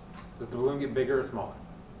 does the balloon get bigger or smaller?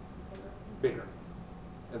 Bigger.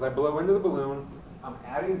 As I blow into the balloon, I'm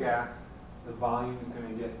adding gas, the volume is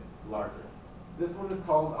going to get larger. This one is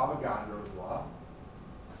called Avogadro's law.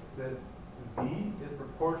 It says V is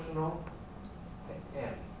proportional to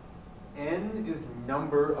N. N is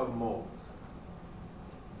number of moles.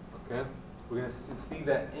 Okay? We're going to see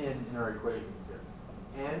that N in our equations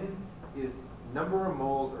here. N is number of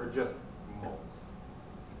moles or just moles.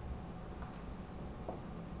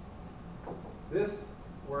 This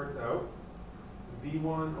works out.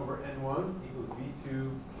 V1 over N1 equals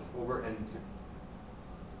V2 over N2.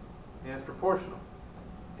 And it's proportional.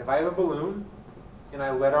 If I have a balloon and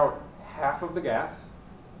I let out half of the gas,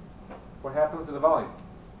 what happens to the volume?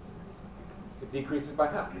 It decreases by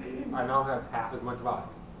half. I now have half as much volume.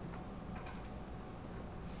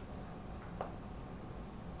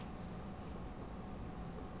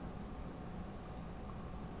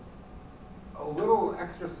 A little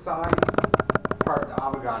extra side part to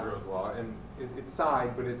Avogadro's law, and it's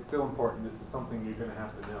side, but it's still important. This is something you're going to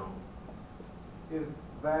have to know. Is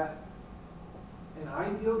that an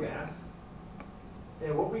ideal gas,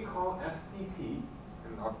 and what we call STP,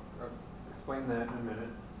 and I'll explain that in a minute.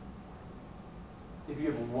 If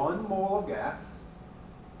you have 1 mole of gas,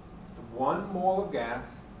 1 mole of gas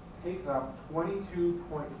takes up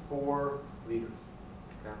 22.4 liters.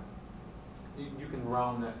 Okay? You can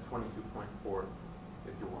round that 22.4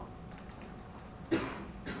 if you want.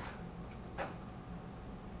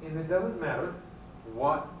 And it doesn't matter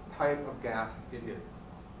what type of gas it is.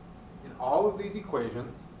 In all of these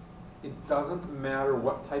equations, it doesn't matter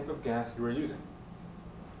what type of gas you are using.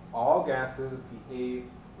 All gases behave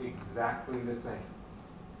exactly the same.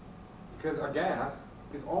 Because a gas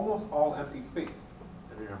is almost all empty space.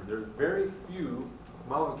 And remember, there's very few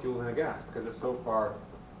molecules in a gas because they're so far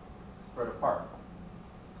spread apart.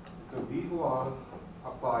 So these laws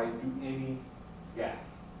apply to any gas.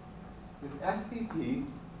 This STP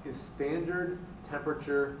is standard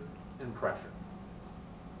temperature and pressure.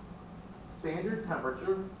 Standard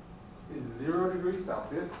temperature is 0 degrees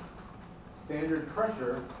Celsius. Standard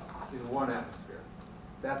pressure is 1 atmosphere.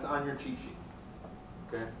 That's on your cheat sheet.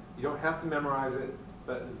 Okay? You don't have to memorize it,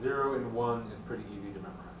 but 0 and 1 is pretty easy to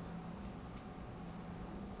memorize.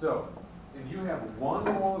 So, if you have 1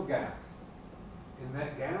 mole of gas, and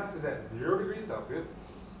that gas is at 0 degrees Celsius,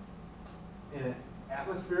 and at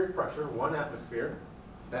atmospheric pressure, 1 atmosphere,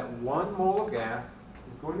 that 1 mole of gas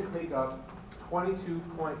is going to take up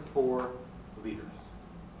 22.4 liters.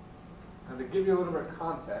 And to give you a little bit of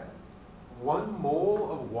context, 1 mole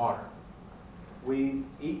of water weighs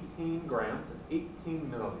 18 grams, 18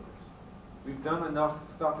 milliliters. We've done enough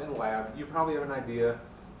stuff in lab, you probably have an idea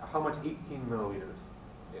of how much 18 milliliters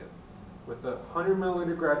is. With the 100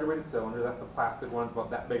 milliliter graduated cylinder, that's the plastic one, it's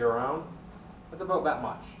about that big around, that's about that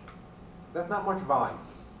much. That's not much volume,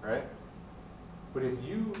 right? But if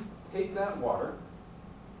you take that water,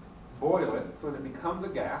 boil it so that it becomes a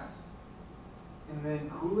gas, and then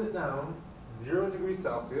cool it down 0 degrees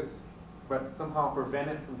Celsius, but somehow prevent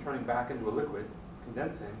it from turning back into a liquid,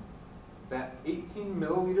 condensing, that 18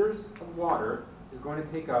 milliliters of water is going to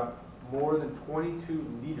take up more than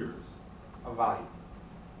 22 liters of volume.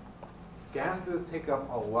 Gases take up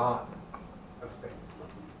a lot of space.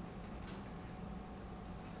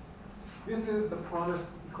 This is the promised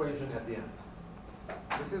equation at the end.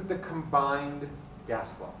 This is the combined gas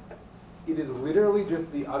law. It is literally just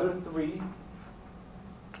the other 3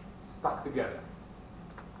 stuck together.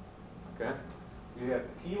 Okay? You have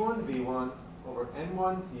P1 V1 over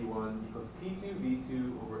N1 T1 equals P2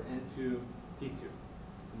 V2 over N2 T2.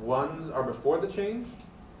 1s are before the change,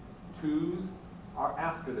 2s are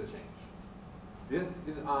after the change. This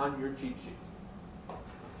is on your cheat sheet.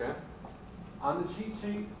 Okay? On the cheat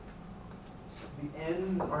sheet, the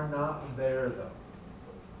ends are not there though.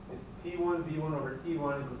 It's P1 V1 over T1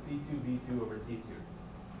 equals P2 V2 over T2.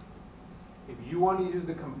 If you want to use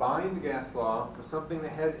the combined gas law for something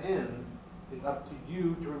that has ends, it's up to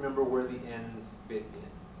you to remember where the ends fit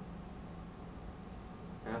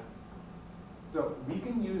in. Okay? So we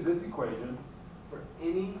can use this equation for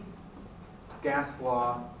any gas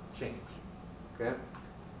law change. Okay?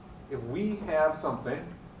 If we have something,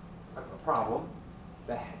 a problem,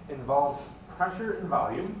 that involves pressure and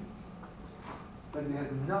volume, but it has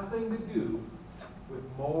nothing to do with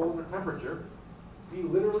moles or temperature. We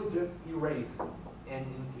literally just erase N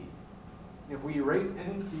and T. If we erase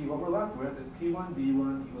N and T, what we're left with is P1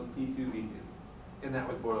 V1 equals P2 V2. And that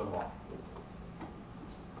was Boyle's law.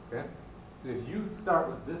 Okay? So if you start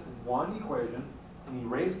with this one equation and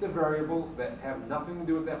erase the variables that have nothing to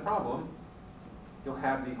do with that problem, you'll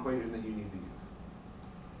have the equation that you need to use.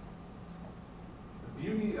 The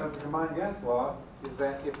beauty of the combined gas law is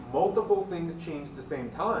that if multiple things change at the same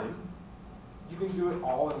time, you can do it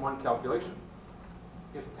all in one calculation.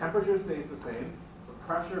 If temperature stays the same, but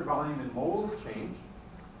pressure, volume, and moles change,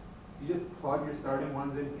 you just plug your starting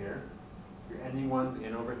ones in here, your ending ones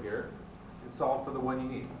in over here, and solve for the one you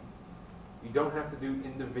need. You don't have to do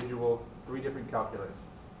individual 3 different calculations.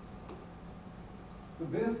 So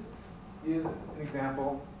this is an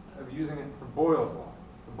example of using it for Boyle's law.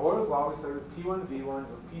 So Boyle's law, we started with P1 V1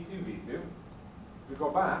 equals P2 V2. If we go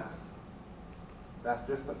back, that's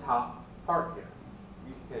just the top part here.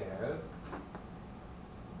 We have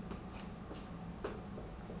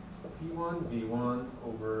P1 V1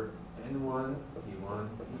 over N1 P1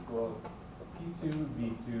 equals P2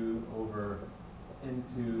 V2 over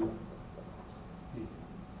N2 T2.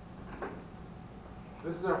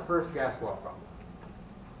 This is our first gas law problem.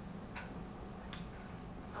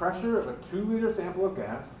 Pressure of a 2-liter sample of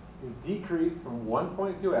gas is decreased from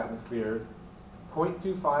 1.2 atmospheres,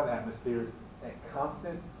 0.25 atmospheres at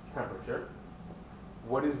constant temperature.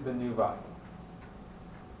 What is the new value?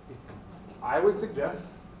 I would suggest,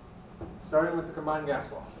 starting with the combined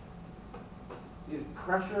gas law, is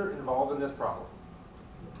pressure involved in this problem?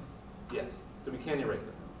 Yes. So we can't erase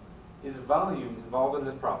it. Is volume involved in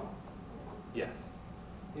this problem? Yes.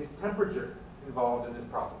 Is temperature involved in this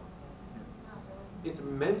problem? It's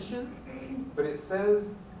mentioned, but it says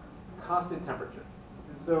constant temperature.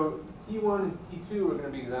 And so T1 and T2 are going to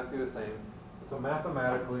be exactly the same. So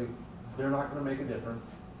mathematically, they're not going to make a difference.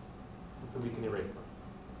 And so we can erase them.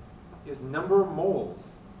 Is number of moles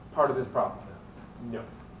part of this problem? No.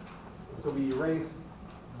 So we erase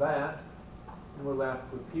that, and we're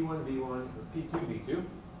left with P1 V1 with P2 V2.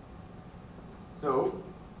 So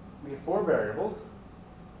we have 4 variables.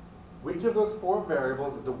 Which of those 4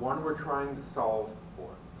 variables is the one we're trying to solve for?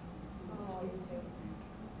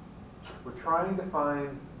 We're trying to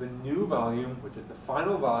find the new volume, which is the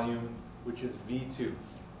final volume, which is V2.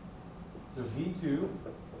 So V2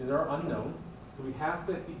 is our unknown, so we have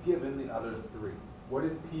to be given the other 3. What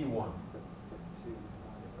is P1?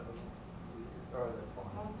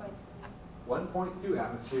 1.2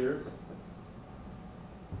 atmospheres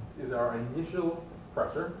is our initial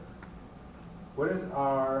pressure. What is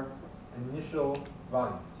our initial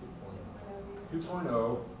volume?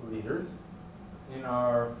 2.0 liters. And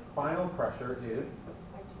our final pressure is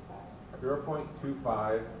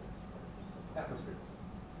 0.25 atmospheres.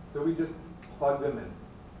 So we just plug them in.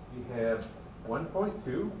 We have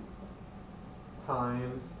 1.2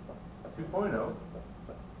 times 2.0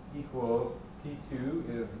 equals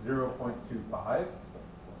P2 is 0.25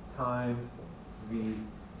 times V,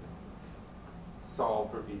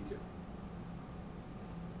 solve for V2.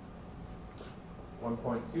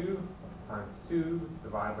 1.2 times 2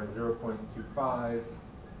 divided by 0.25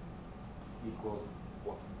 equals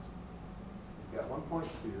 1. We've got 1.2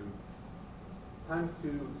 times 2,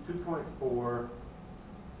 2.4,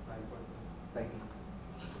 thank you,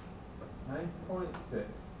 9.6.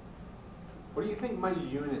 What do you think my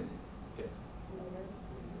unit is?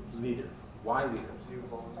 Liters. Why liters? We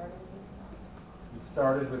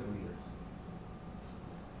started with liters.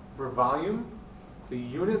 For volume, the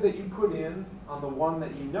unit that you put in on the one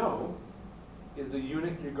that you know is the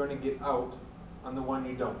unit you're going to get out on the one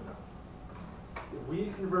you don't know. If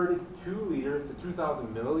we converted 2 liters to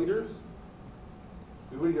 2,000 milliliters,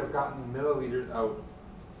 we would have gotten milliliters out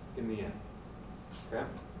in the end. Okay?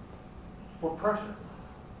 For pressure,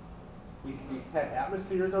 we had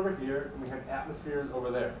atmospheres over here, and we had atmospheres over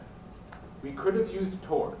there. We could have used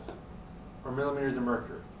torrs, or millimeters of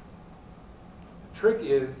mercury. The trick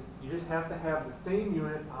is, you just have to have the same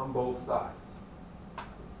unit on both sides.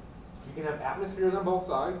 You can have atmospheres on both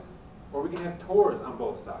sides, or we can have torrs on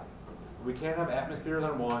both sides. We can't have atmospheres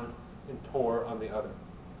on one and torr on the other.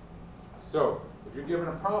 So, if you're given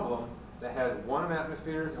a problem that has 1 in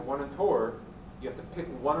atmospheres and 1 in torr, you have to pick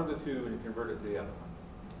one of the 2 and convert it to the other one.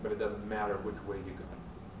 But it doesn't matter which way you go.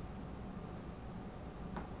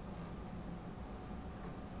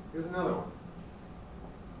 Here's another one.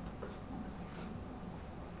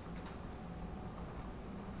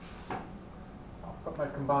 I'll put my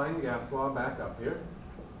combined gas law back up here.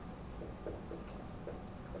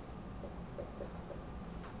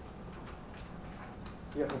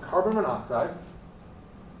 We have some carbon monoxide.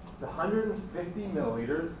 It's 150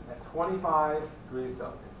 milliliters at 25 degrees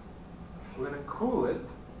Celsius. We're going to cool it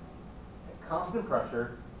at constant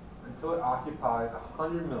pressure until it occupies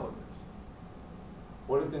 100 milliliters.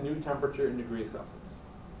 What is the new temperature in degrees Celsius?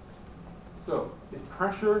 So, is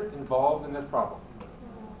pressure involved in this problem?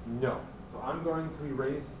 No. So I'm going to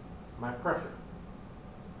erase my pressure.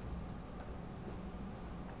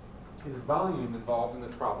 Is volume involved in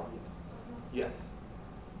this problem? Yes.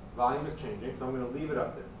 Volume is changing, so I'm going to leave it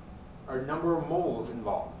up there. Are number of moles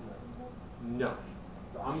involved? No.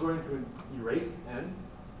 So I'm going to erase N.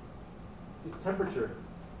 Is temperature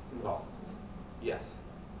involved? Yes.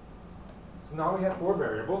 So now we have 4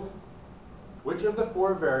 variables. Which of the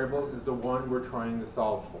 4 variables is the one we're trying to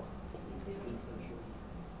solve for?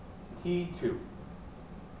 T2.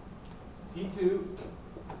 T2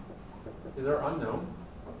 is our unknown,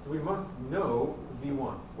 so we must know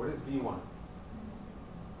V1. What is V1?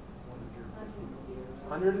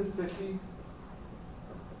 150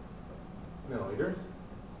 milliliters.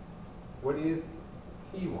 What is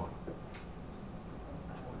T1?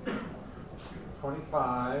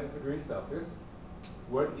 25 degrees Celsius.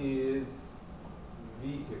 What is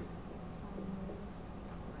V2?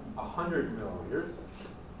 100 milliliters.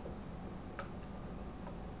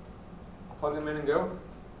 Plug them in and go.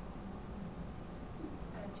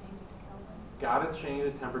 Gotta change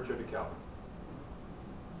the temperature to Kelvin.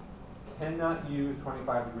 Cannot use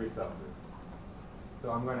 25 degrees Celsius.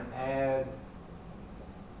 So I'm going to add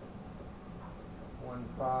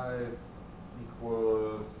 1.5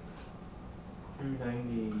 equals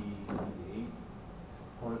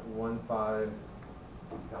 298.15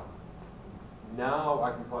 Kelvin. Now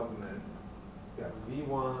I can plug them in. Got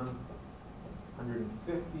V1,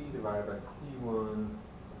 150 divided by T1,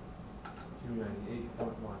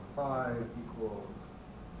 298.15 equals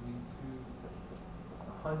V2,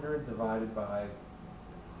 100 divided by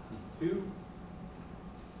T2.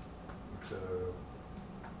 So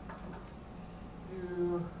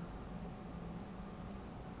 2,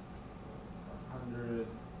 100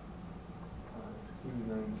 times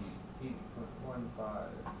 298.15 divided by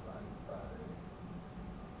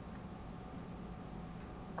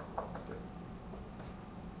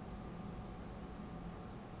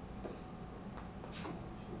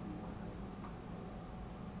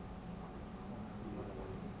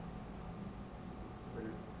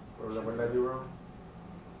what did I do wrong?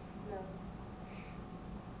 No.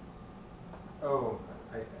 Oh,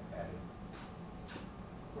 I added.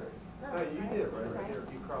 Wait. No, you did right here.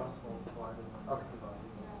 You cross multiplied and then Okay.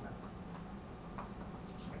 divided.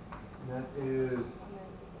 And that is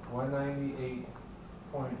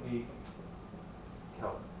 198.8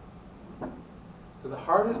 Kelvin. So the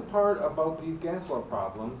hardest part about these gas law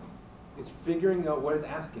problems is figuring out what it's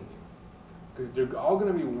asking you, because they're all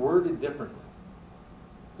going to be worded differently.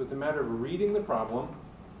 So it's a matter of reading the problem,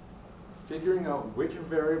 figuring out which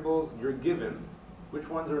variables you're given, which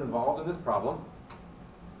ones are involved in this problem,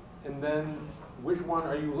 and then which one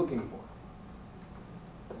are you looking for.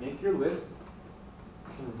 Make your list,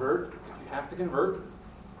 convert, if you have to convert,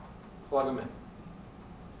 plug them in.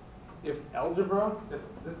 If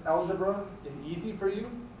this algebra is easy for you,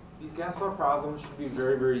 these gas law problems should be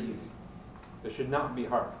very, very easy. They should not be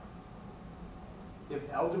hard. If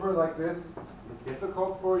algebra like this is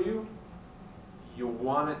difficult for you, you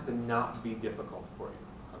want it to not be difficult for you,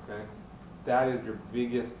 okay? That is your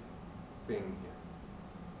biggest thing here.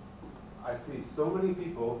 I see so many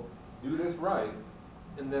people do this right,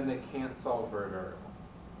 and then they can't solve for a variable,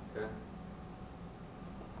 okay?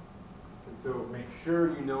 And so make sure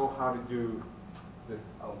you know how to do this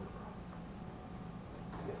algebra.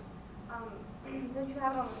 Yes? Since you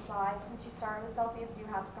have it on the slide, since you started with Celsius, do you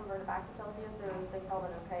have to convert it back to Celsius, or is the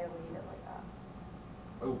Kelvin okay to leave it like that?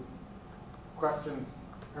 Oh, questions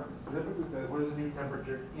specifically says, what is the new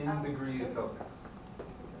temperature in degrees Celsius?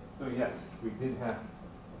 So yes, we did have to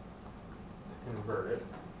convert it.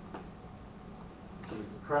 So we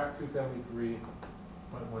subtract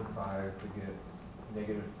 273.15 to get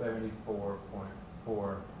negative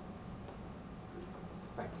 74.4.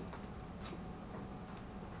 Thank you.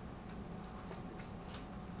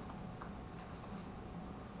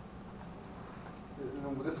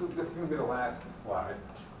 This is going to be the last slide.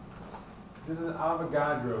 This is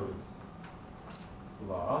Avogadro's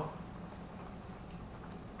law.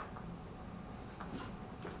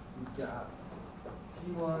 We've got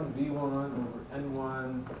P1, V1 over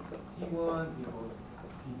N1, T1 equals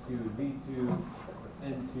P2, V2,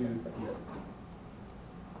 N2, T2.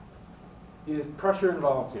 Is pressure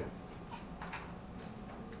involved here?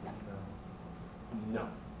 No.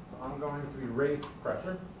 So I'm going to erase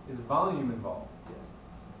pressure. Is volume involved? Yes.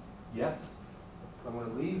 Yes. So I'm going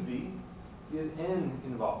to leave V. Is N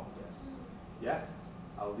involved? Yes.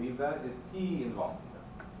 I'll leave that. Is T involved?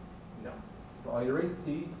 No. So I'll erase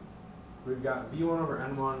T. We've got V1 over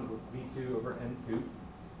N1 with V2 over N2.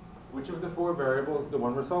 Which of the four variables is the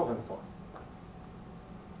one we're solving for?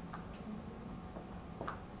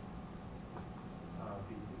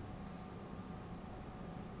 V2.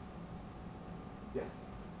 Yes.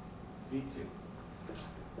 V2.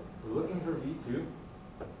 We're looking for V2,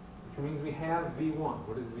 which means we have V1.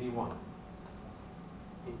 What is V1?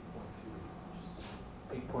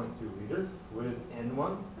 8.2 liters. What is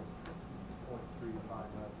N1?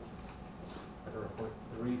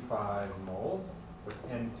 0.35 moles. With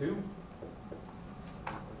N2?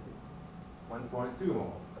 1.2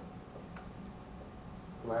 moles.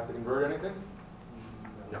 Do I have to convert anything?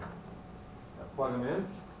 No. Plug them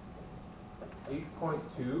in.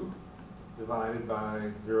 8.2 divided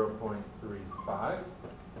by 0.35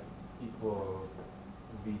 equals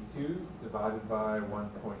V2 divided by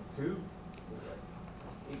 1.2.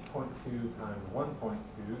 8.2 times 1.2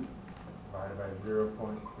 divided by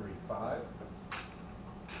 0.35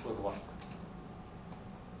 equals what?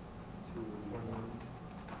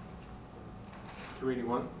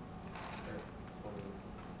 281?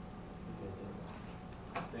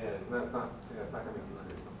 Yeah, it's not going to be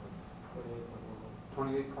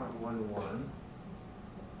 28.11.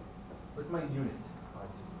 What's my unit?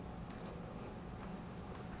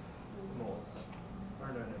 Moles. Or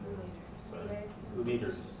no. Sorry.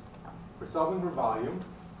 Liters. We're solving for volume,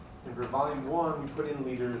 and for volume 1 we put in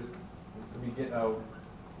liters, and so we get out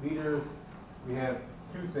liters. We have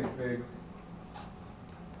two sig figs,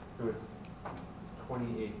 so it's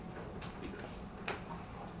 28 liters.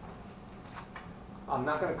 I'm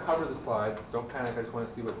not going to cover the slide. Don't panic. I just want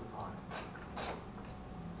to see what's on.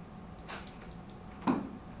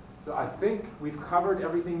 So I think we've covered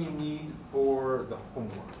everything you need for the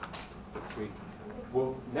homework this week.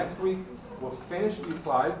 Next week we'll finish these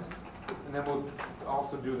slides, and then we'll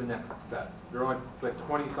also do the next set. There are only like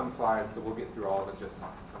 20 some slides, so we'll get through all of it just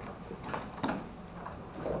fine.